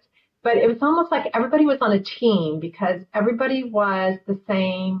experience. But it was almost like everybody was on a team because everybody was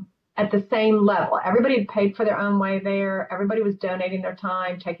at the same level. Everybody had paid for their own way there. Everybody was donating their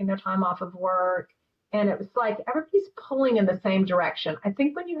time, taking their time off of work. And it was like everybody's pulling in the same direction. I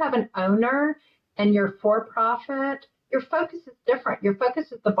think when you have an owner and you're for profit, your focus is different. Your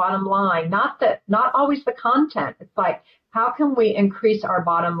focus is the bottom line, not always the content. It's like, how can we increase our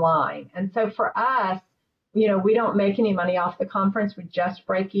bottom line? And so for us, we don't make any money off the conference. We just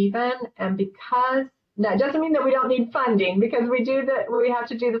break even. And because that doesn't mean that we don't need funding because we have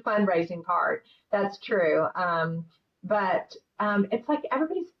to do the fundraising part. That's true. But it's like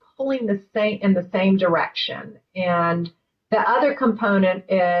everybody's pulling in the same direction. And the other component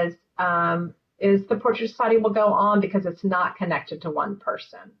is the Portrait Society will go on because it's not connected to one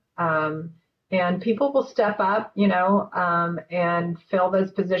person. And people will step up, and fill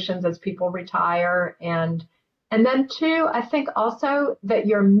those positions as people retire. And then two, I think also that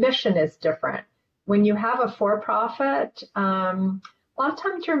your mission is different. When you have a for-profit, a lot of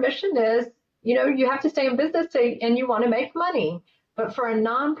times your mission is, you have to stay in business and you want to make money. But for a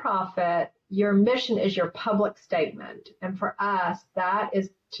nonprofit, your mission is your public statement. And for us, that is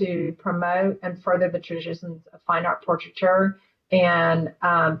to promote and further the traditions of fine art portraiture and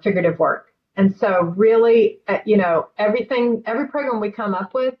figurative work. And so really, every program we come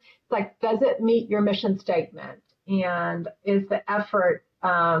up with, it's like, does it meet your mission statement? And is the effort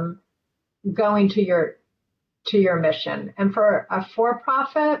going to your mission? And for a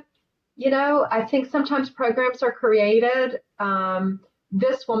for-profit, I think sometimes programs are created.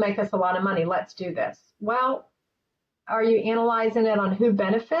 This will make us a lot of money. Let's do this. Well, are you analyzing it on who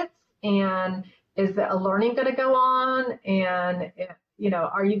benefits? And is the learning going to go on? And,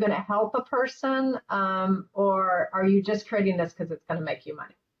 are you going to help a person? Or are you just creating this because it's going to make you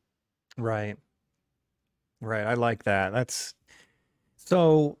money? Right. Right. I like that.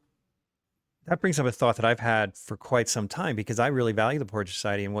 So that brings up a thought that I've had for quite some time because I really value the Portrait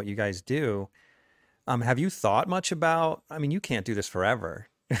Society and what you guys do. Have you thought much about, I mean, you can't do this forever.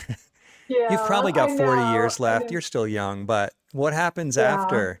 You've Yeah, probably I got 40 know. years I left. know. You're still young, but what happens Yeah.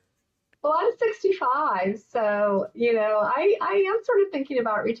 after? Well, I'm 65, so I am sort of thinking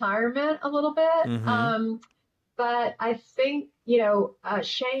about retirement a little bit. Mm-hmm. But I think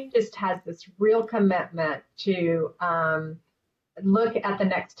Shane just has this real commitment to look at the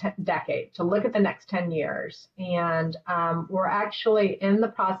next decade, to look at the next 10 years, and we're actually in the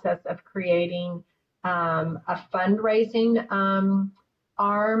process of creating a fundraising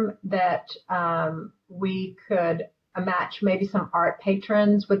arm that we could match maybe some art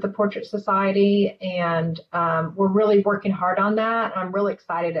patrons with the Portrait Society. And we're really working hard on that. I'm really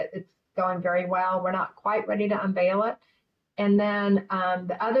excited. It's going very well. We're not quite ready to unveil it. And then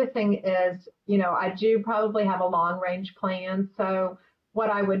the other thing is, I do probably have a long range plan. So what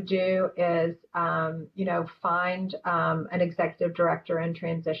I would do is, find an executive director in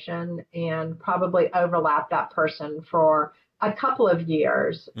transition and probably overlap that person for a couple of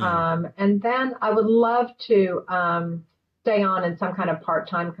years. Mm. And then I would love to stay on in some kind of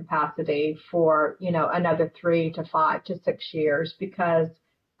part-time capacity for, another 3 to 5 to 6 years because,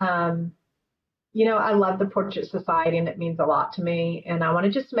 I love the Portrait Society and it means a lot to me. And I want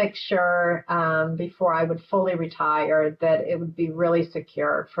to just make sure before I would fully retire that it would be really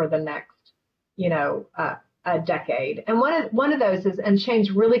secure for the next, a decade. And one of those is, and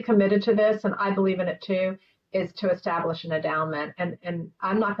Shane's really committed to this, and I believe in it too, is to establish an endowment. And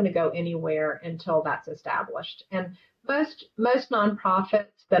I'm not going to go anywhere until that's established. And most nonprofits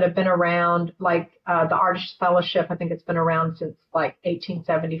that have been around, like the Artist Fellowship, I think it's been around since like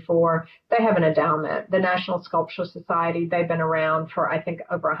 1874. They have an endowment. The National Sculpture Society, they've been around for I think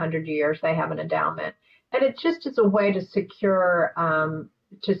over 100 years. They have an endowment, and it just is a way to secure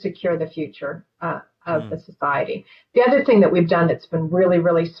the future of the society. The other thing that we've done that's been really,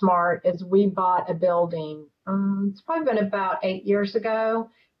 really smart is we bought a building. It's probably been about 8 years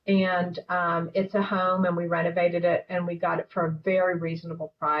ago. And it's a home, and we renovated it, and we got it for a very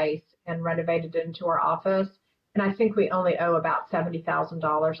reasonable price and renovated it into our office. And I think we only owe about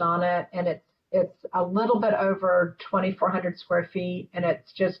 $70,000 on it. And it's a little bit over 2,400 square feet. And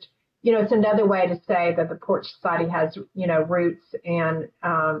it's just, it's another way to say that the Porch Society has, roots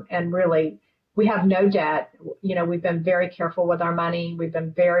and really, we have no debt. We've been very careful with our money. We've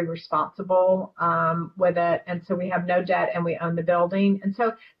been very responsible with it. And so we have no debt and we own the building. And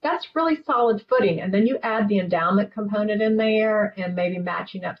so that's really solid footing. And then you add the endowment component in there and maybe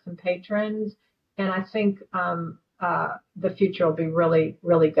matching up some patrons. And I think the future will be really,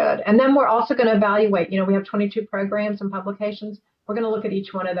 really good. And then we're also going to evaluate, we have 22 programs and publications. We're going to look at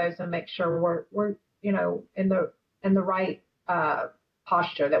each one of those and make sure we're in the right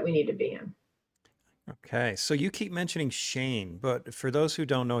posture that we need to be in. Okay, so you keep mentioning Shane, but for those who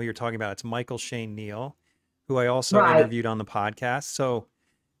don't know who you're talking about, it's Michael Shane Neal, who I also interviewed on the podcast. So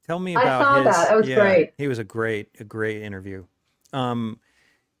tell me about I saw that. That was great. He was a great interview.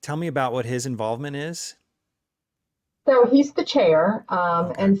 Tell me about what his involvement is. So he's the chair,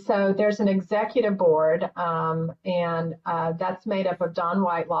 and so there's an executive board, and that's made up of Don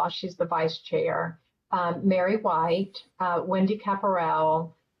Whitelaw, she's the vice chair, Mary White, Wendy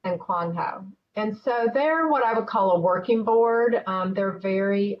Caparel, and Kwang Ho. And so they're what I would call a working board. They're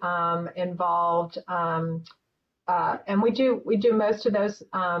very involved, and we do most of those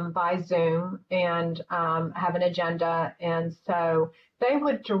by Zoom and have an agenda. And so they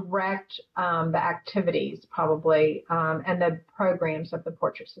would direct the activities probably and the programs of the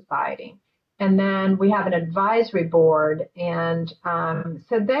Portrait Society. And then we have an advisory board, and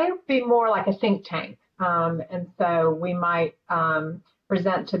so they would be more like a think tank. And so we might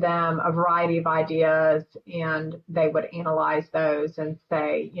present to them a variety of ideas, and they would analyze those and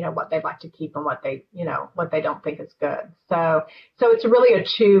say, what they'd like to keep and what they don't think is good. So it's really a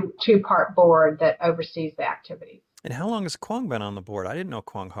two-part board that oversees the activities. And how long has Kwang been on the board? I didn't know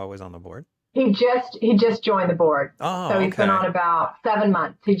Kwang Ho was on the board. He just joined the board. Oh, so he's been on about 7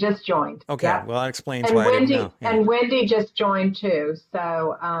 months. He just joined. Okay, yep. Well, that explains why I didn't know. Yeah. And Wendy just joined too.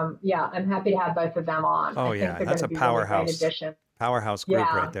 So I'm happy to have both of them on. Oh, yeah, that's a powerhouse. Really great addition. Powerhouse group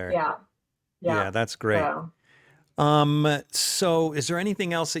right there. Yeah, that's great. So is there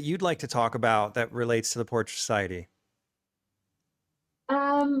anything else that you'd like to talk about that relates to the Portrait Society?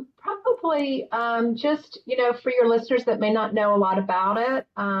 Probably just, for your listeners that may not know a lot about it,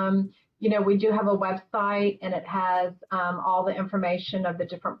 we do have a website, and it has all the information of the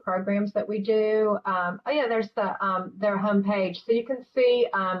different programs that we do. There's their homepage. So you can see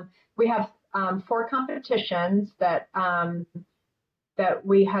we have 4 competitions that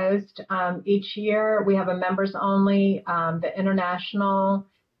we host each year. We have a members only, the international,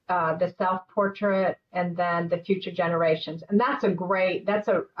 the self-portrait, and then the future generations. And that's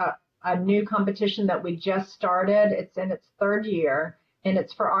a new competition that we just started. It's in its 3rd year, and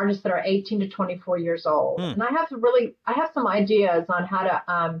it's for artists that are 18 to 24 years old. And I have some ideas on how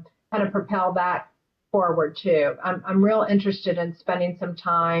to kind of propel that forward too. I'm real interested in spending some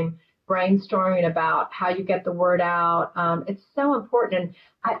time brainstorming about how you get the word out. It's so important.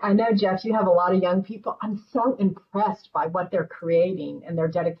 And I know, Jeff, you have a lot of young people. I'm so impressed by what they're creating and their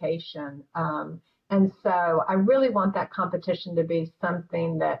dedication. And so I really want that competition to be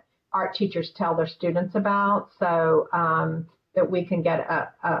something that art teachers tell their students about, so that we can get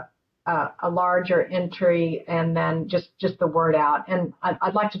a larger entry, and then just the word out. And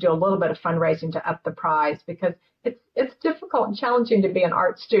I'd like to do a little bit of fundraising to up the prize, because it's difficult and challenging to be an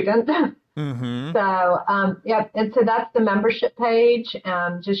art student. Mm-hmm. So and so that's the membership page.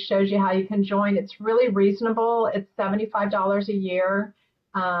 Just shows you how you can join. It's really reasonable. It's $75 a year,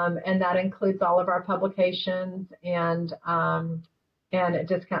 and that includes all of our publications and a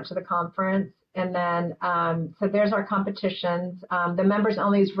discount to the conference. And then, so there's our competitions. The members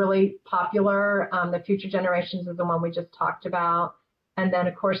only is really popular. The Future Generations is the one we just talked about. And then,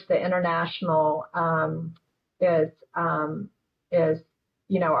 of course, the international is is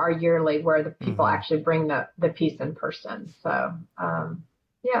our yearly, where the people Mm-hmm. actually bring the piece in person. So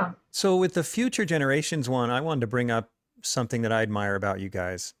yeah. So with the future generations one, I wanted to bring up something that I admire about you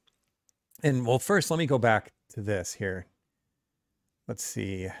guys. And well, first, let me go back to this here. Let's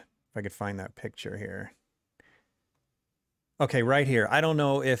see if I could find that picture here. Okay, right here. I don't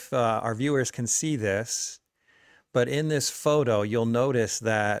know if our viewers can see this, but in this photo, you'll notice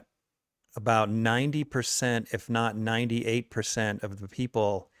that about 90%, if not 98% of the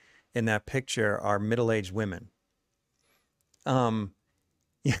people in that picture are middle-aged women. Um,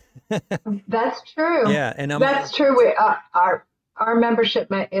 That's true. yeah, and That's true. Our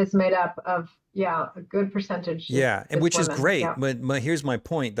membership is made up of, yeah, a good percentage yeah, and is which is women. great. Yeah. But here's my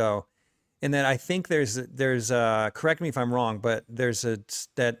point though, in that I think there's correct me if I'm wrong, but there's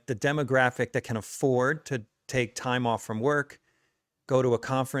that the demographic that can afford to take time off from work, go to a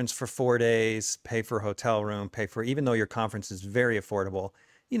conference for 4 days, pay for a hotel room, pay for, even though your conference is very affordable,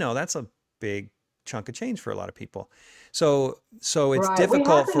 that's a big chunk of change for a lot of people. So it's Right. We have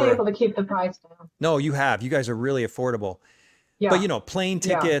difficult been for, able to keep the price down. no, you guys are really affordable. But Yeah. plane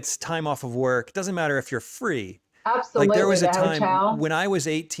Yeah. tickets, time off of work, doesn't matter if you're free. Like there Absolutely. was a The time hotel. when I was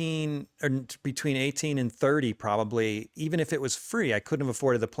 18 or between 18 and 30, probably, even if it was free, I couldn't have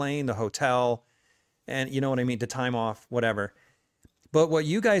afforded the plane, the hotel, and you know what I mean, the time off, whatever. But what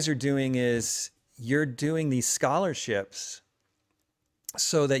you guys are doing is you're doing these scholarships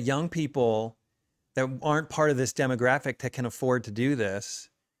so that young people that aren't part of this demographic that can afford to do this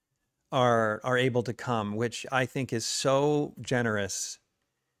are able to come, which I think is so generous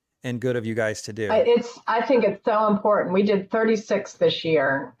and good of you guys to do. I think it's so important. We did 36 this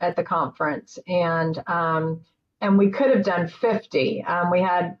year at the conference, and we could have done 50. We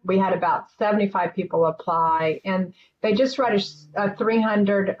had about 75 people apply, and they just write a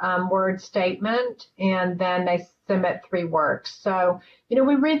 300 word statement, and then they submit 3 works. So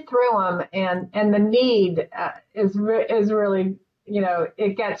we read through them, and the need is really,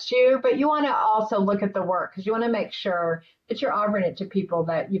 it gets you, but you want to also look at the work, because you want to make sure that you're offering it to people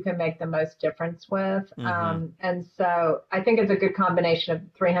that you can make the most difference with. Mm-hmm. And so I think it's a good combination of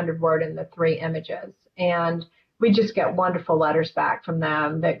 300 word and the 3 images. And we just get wonderful letters back from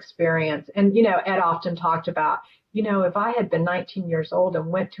them, the experience. And, Ed often talked about, if I had been 19 years old and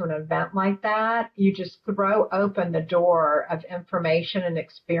went to an event like that, you just throw open the door of information and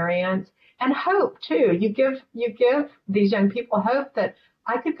experience and hope too. You give these young people hope that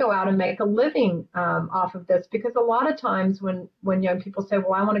I could go out and make a living off of this, because a lot of times when young people say,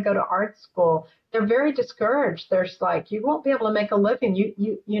 well, I want to go to art school, they're very discouraged. There's like, you won't be able to make a living.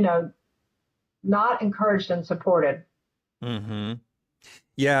 Not encouraged and supported. Mm-hmm.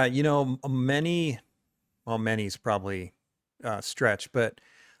 Yeah, many's probably stretch, but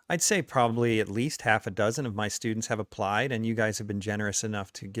I'd say probably at least half a dozen of my students have applied, and you guys have been generous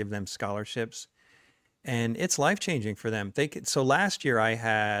enough to give them scholarships, and it's life changing for them. So last year I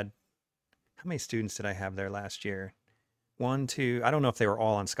had, how many students did I have there last year? One, two, I don't know if they were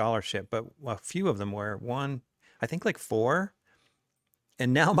all on scholarship, but a few of them were. One, I think like 4.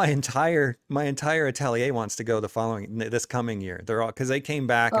 And now my entire atelier wants to go this coming year. They're all, because they came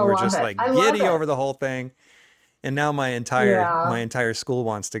back and Oh, were love just it. I like love giddy it. over the whole thing. And now my entire my Yeah. entire school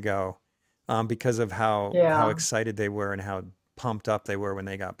wants to go, because of how Yeah. excited they were and how pumped up they were when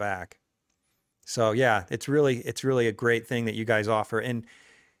they got back. So yeah, it's really a great thing that you guys offer. And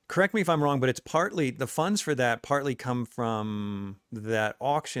correct me if I'm wrong, but it's partly the funds for that partly come from that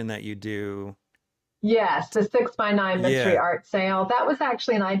auction that you do. Yes, the 6x9 mystery Yeah. art sale. That was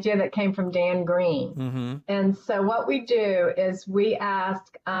actually an idea that came from Dan Green. Mm-hmm. And so what we do is we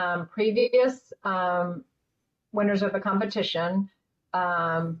ask previous winners of the competition,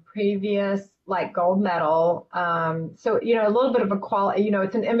 previous like gold medal. So, a little bit of a quality,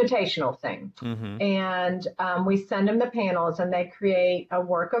 it's an invitational thing. Mm-hmm. And we send them the panels, and they create a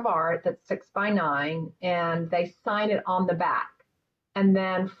work of art that's 6x9, and they sign it on the back. And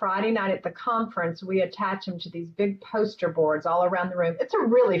then Friday night at the conference, we attach them to these big poster boards all around the room. It's a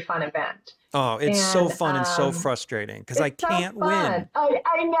really fun event. Oh, it's so And fun and so frustrating because I it's so can't win. fun.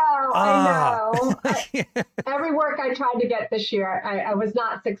 I know, I Ah, know. Every work I tried to get this year, I was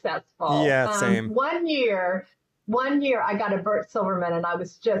not successful. yeah, same. One year I got a Bert Silverman, and I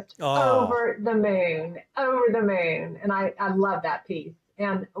was just Oh, over the moon, over the moon. And I love that piece.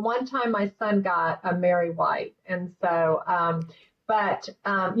 And one time my son got a Mary White. And so, but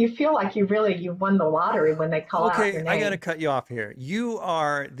you feel like you won the lottery when they call out okay. your I got to name. cut you off here. You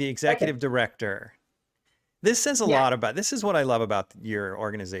are the Okay. executive director. This says a Yeah. lot about, this is what I love about your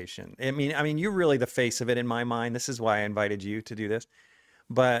organization. I mean, you're really the face of it in my mind. This is why I invited you to do this.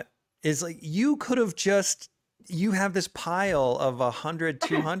 But it's like you could have just, you have this pile of 100,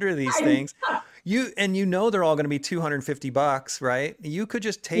 200 of these I, things. You know they're all going to be $250, right? You could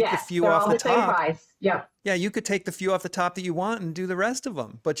just take the yes, few they're off all the the same top. price. Yep. Yeah, you could take the few off the top that you want and do the rest of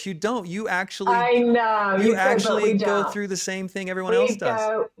them, but you don't. I know You you could, but actually we go don't. through the same thing everyone else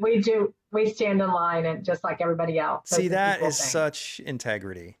does. We do, we stand in line and just like everybody else. So See, it's an that equal is thing. such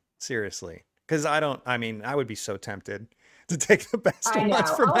integrity. Seriously. Because I don't, I mean, I would be so tempted to take the best I ones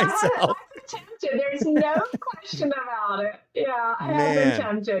know. for Oh, myself. I've been tempted. There's no question about it. Yeah, I have been Man.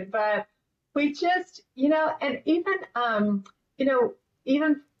 tempted, but we just, and even, you know,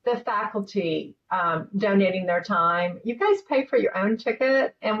 even the faculty donating their time. You guys pay for your own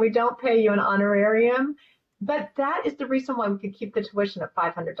ticket, and we don't pay you an honorarium. But that is the reason why we could keep the tuition at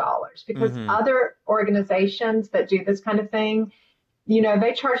 $500 because Hmm. other organizations that do this kind of thing,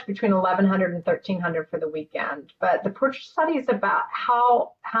 they charge between 1,100 and 1,300 for the weekend. But the Portrait Study is about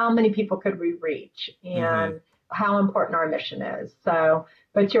how many people could we reach Hmm. and how important our mission is. So,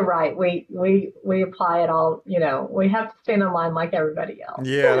 but you're right. We apply it all. We have to stand in line like everybody else.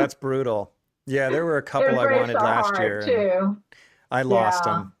 Yeah, that's brutal. Yeah, there were a couple It I breaks wanted our last heart year and too. I lost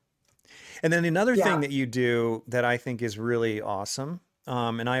Yeah, them. And then another thing yeah. that you do that I think is really awesome,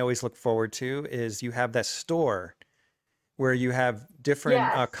 and I always look forward to, is you have that store where you have different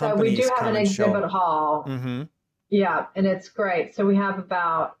Yes. So we do companies have come an and exhibit show. hall. Hmm. Yeah, and it's great. So we have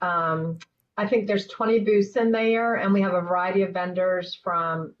about, I think there's 20 booths in there, and we have a variety of vendors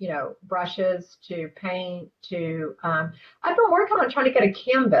from, brushes to paint to, I've been working on trying to get a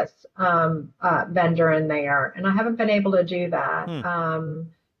canvas vendor in there, and I haven't been able to do that. Hmm.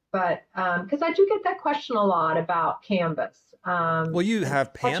 But because I do get that question a lot about canvas. Well, you It's have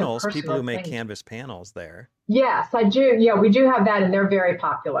such a panels, people who personal make thing. canvas panels there. Yes, I do. Yeah, we do have that, and they're very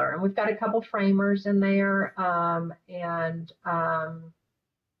popular. And we've got a couple framers in there, and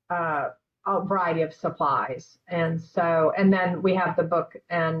uh, a variety of supplies. And then we have the book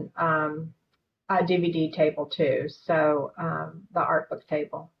and a DVD table too. So the art book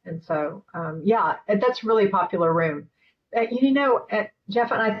table. And so, yeah, that's a really popular room.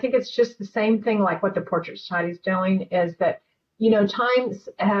 Jeff, and I think it's just the same thing like what the Portrait Society is doing is that, times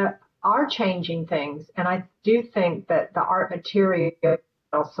are changing things. And I do think that the art material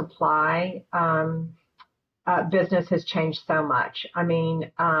supply business has changed so much. I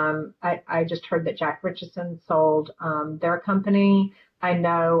mean, I just heard that Jack Richardson sold their company. I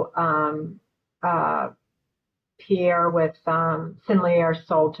know uh, Pierre with Sinlier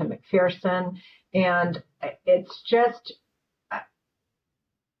sold to McPherson. And it's just,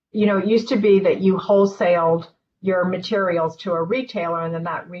 it used to be that you wholesaled your materials to a retailer and then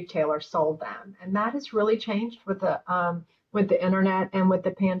that retailer sold them. And that has really changed with the internet and with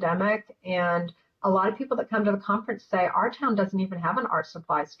the pandemic. And a lot of people that come to the conference say our town doesn't even have an art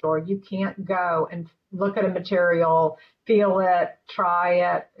supply store. You can't go and look at a material, feel it,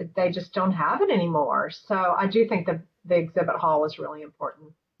 try it. They just don't have it anymore. So I do think the exhibit hall is really important.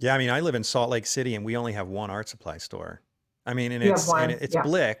 Yeah, I mean, I live in Salt Lake City and we only have one art supply store. I mean, You have and one, it's yeah.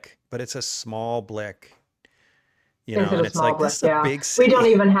 Blick, but it's a small Blick, Is it and a it's small like this blick? is a Yeah. big We don't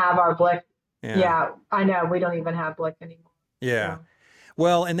city. even have our blick. Yeah. Yeah, I know. We don't even have blick anymore. Yeah. So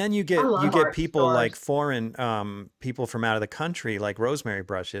Well, and then I you love get art people like stores. foreign people from out of the country like Rosemary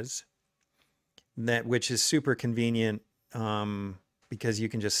brushes that which is super convenient because you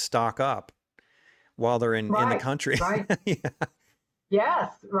can just stock up while they're in the Right, country. right. Yeah.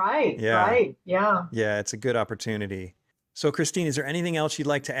 Yes, right, Yeah. right. Yeah. Yeah, it's a good opportunity. So, Christine, is there anything else you'd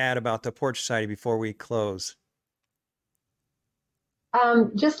like to add about the Porch Society before we close?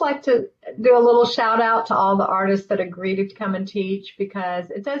 Just like to do a little shout out to all the artists that agreed to come and teach because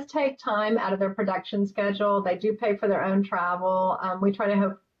it does take time out of their production schedule. They do pay for their own travel. We try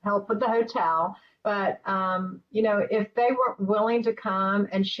to help with the hotel, but if they were willing to come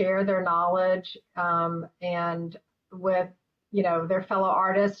and share their knowledge and with their fellow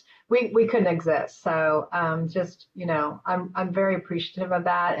artists, we couldn't exist. So I'm very appreciative of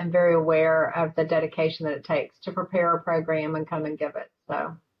that and very aware of the dedication that it takes to prepare a program and come and give it.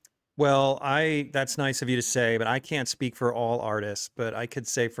 So Well, I that's nice of you to say, but I can't speak for all artists, but I could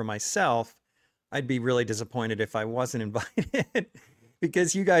say for myself, I'd be really disappointed if I wasn't invited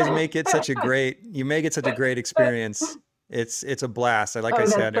because you make it such a great experience. It's a blast. Like I oh,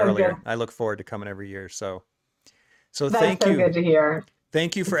 that's said so good. earlier, I look forward to coming every year. So That's thank so you. good to hear.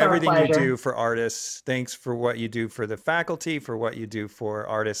 Thank you for It's our everything you pleasure. do for artists. Thanks for what you do for the faculty, for what you do for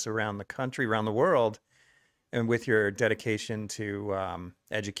artists around the country, around the world, and with your dedication to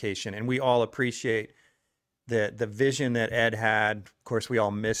education. And we all appreciate the vision that Ed had. Of course, we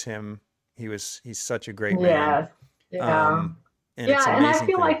all miss him. He's such a great man. Yes. Yeah. And it's an And I amazing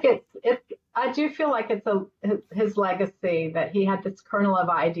feel thing. like I do feel like it's his legacy, that he had this kernel of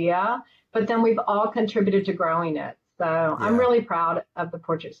idea, but then we've all contributed to growing it. So I'm really proud of the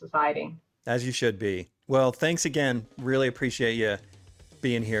Portrait Society. As you should be. Well, thanks again. Really appreciate you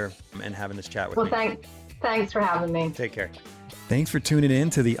being here and having this chat with me. Well, thanks for having me. Take care. Thanks for tuning in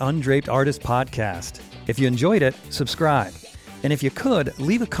to the Undraped Artist Podcast. If you enjoyed it, subscribe. And if you could,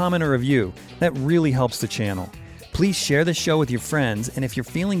 leave a comment or review. That really helps the channel. Please share the show with your friends, and if you're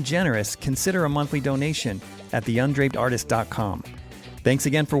feeling generous, consider a monthly donation at theundrapedartist.com. Thanks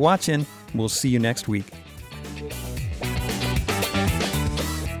again for watching. We'll see you next week.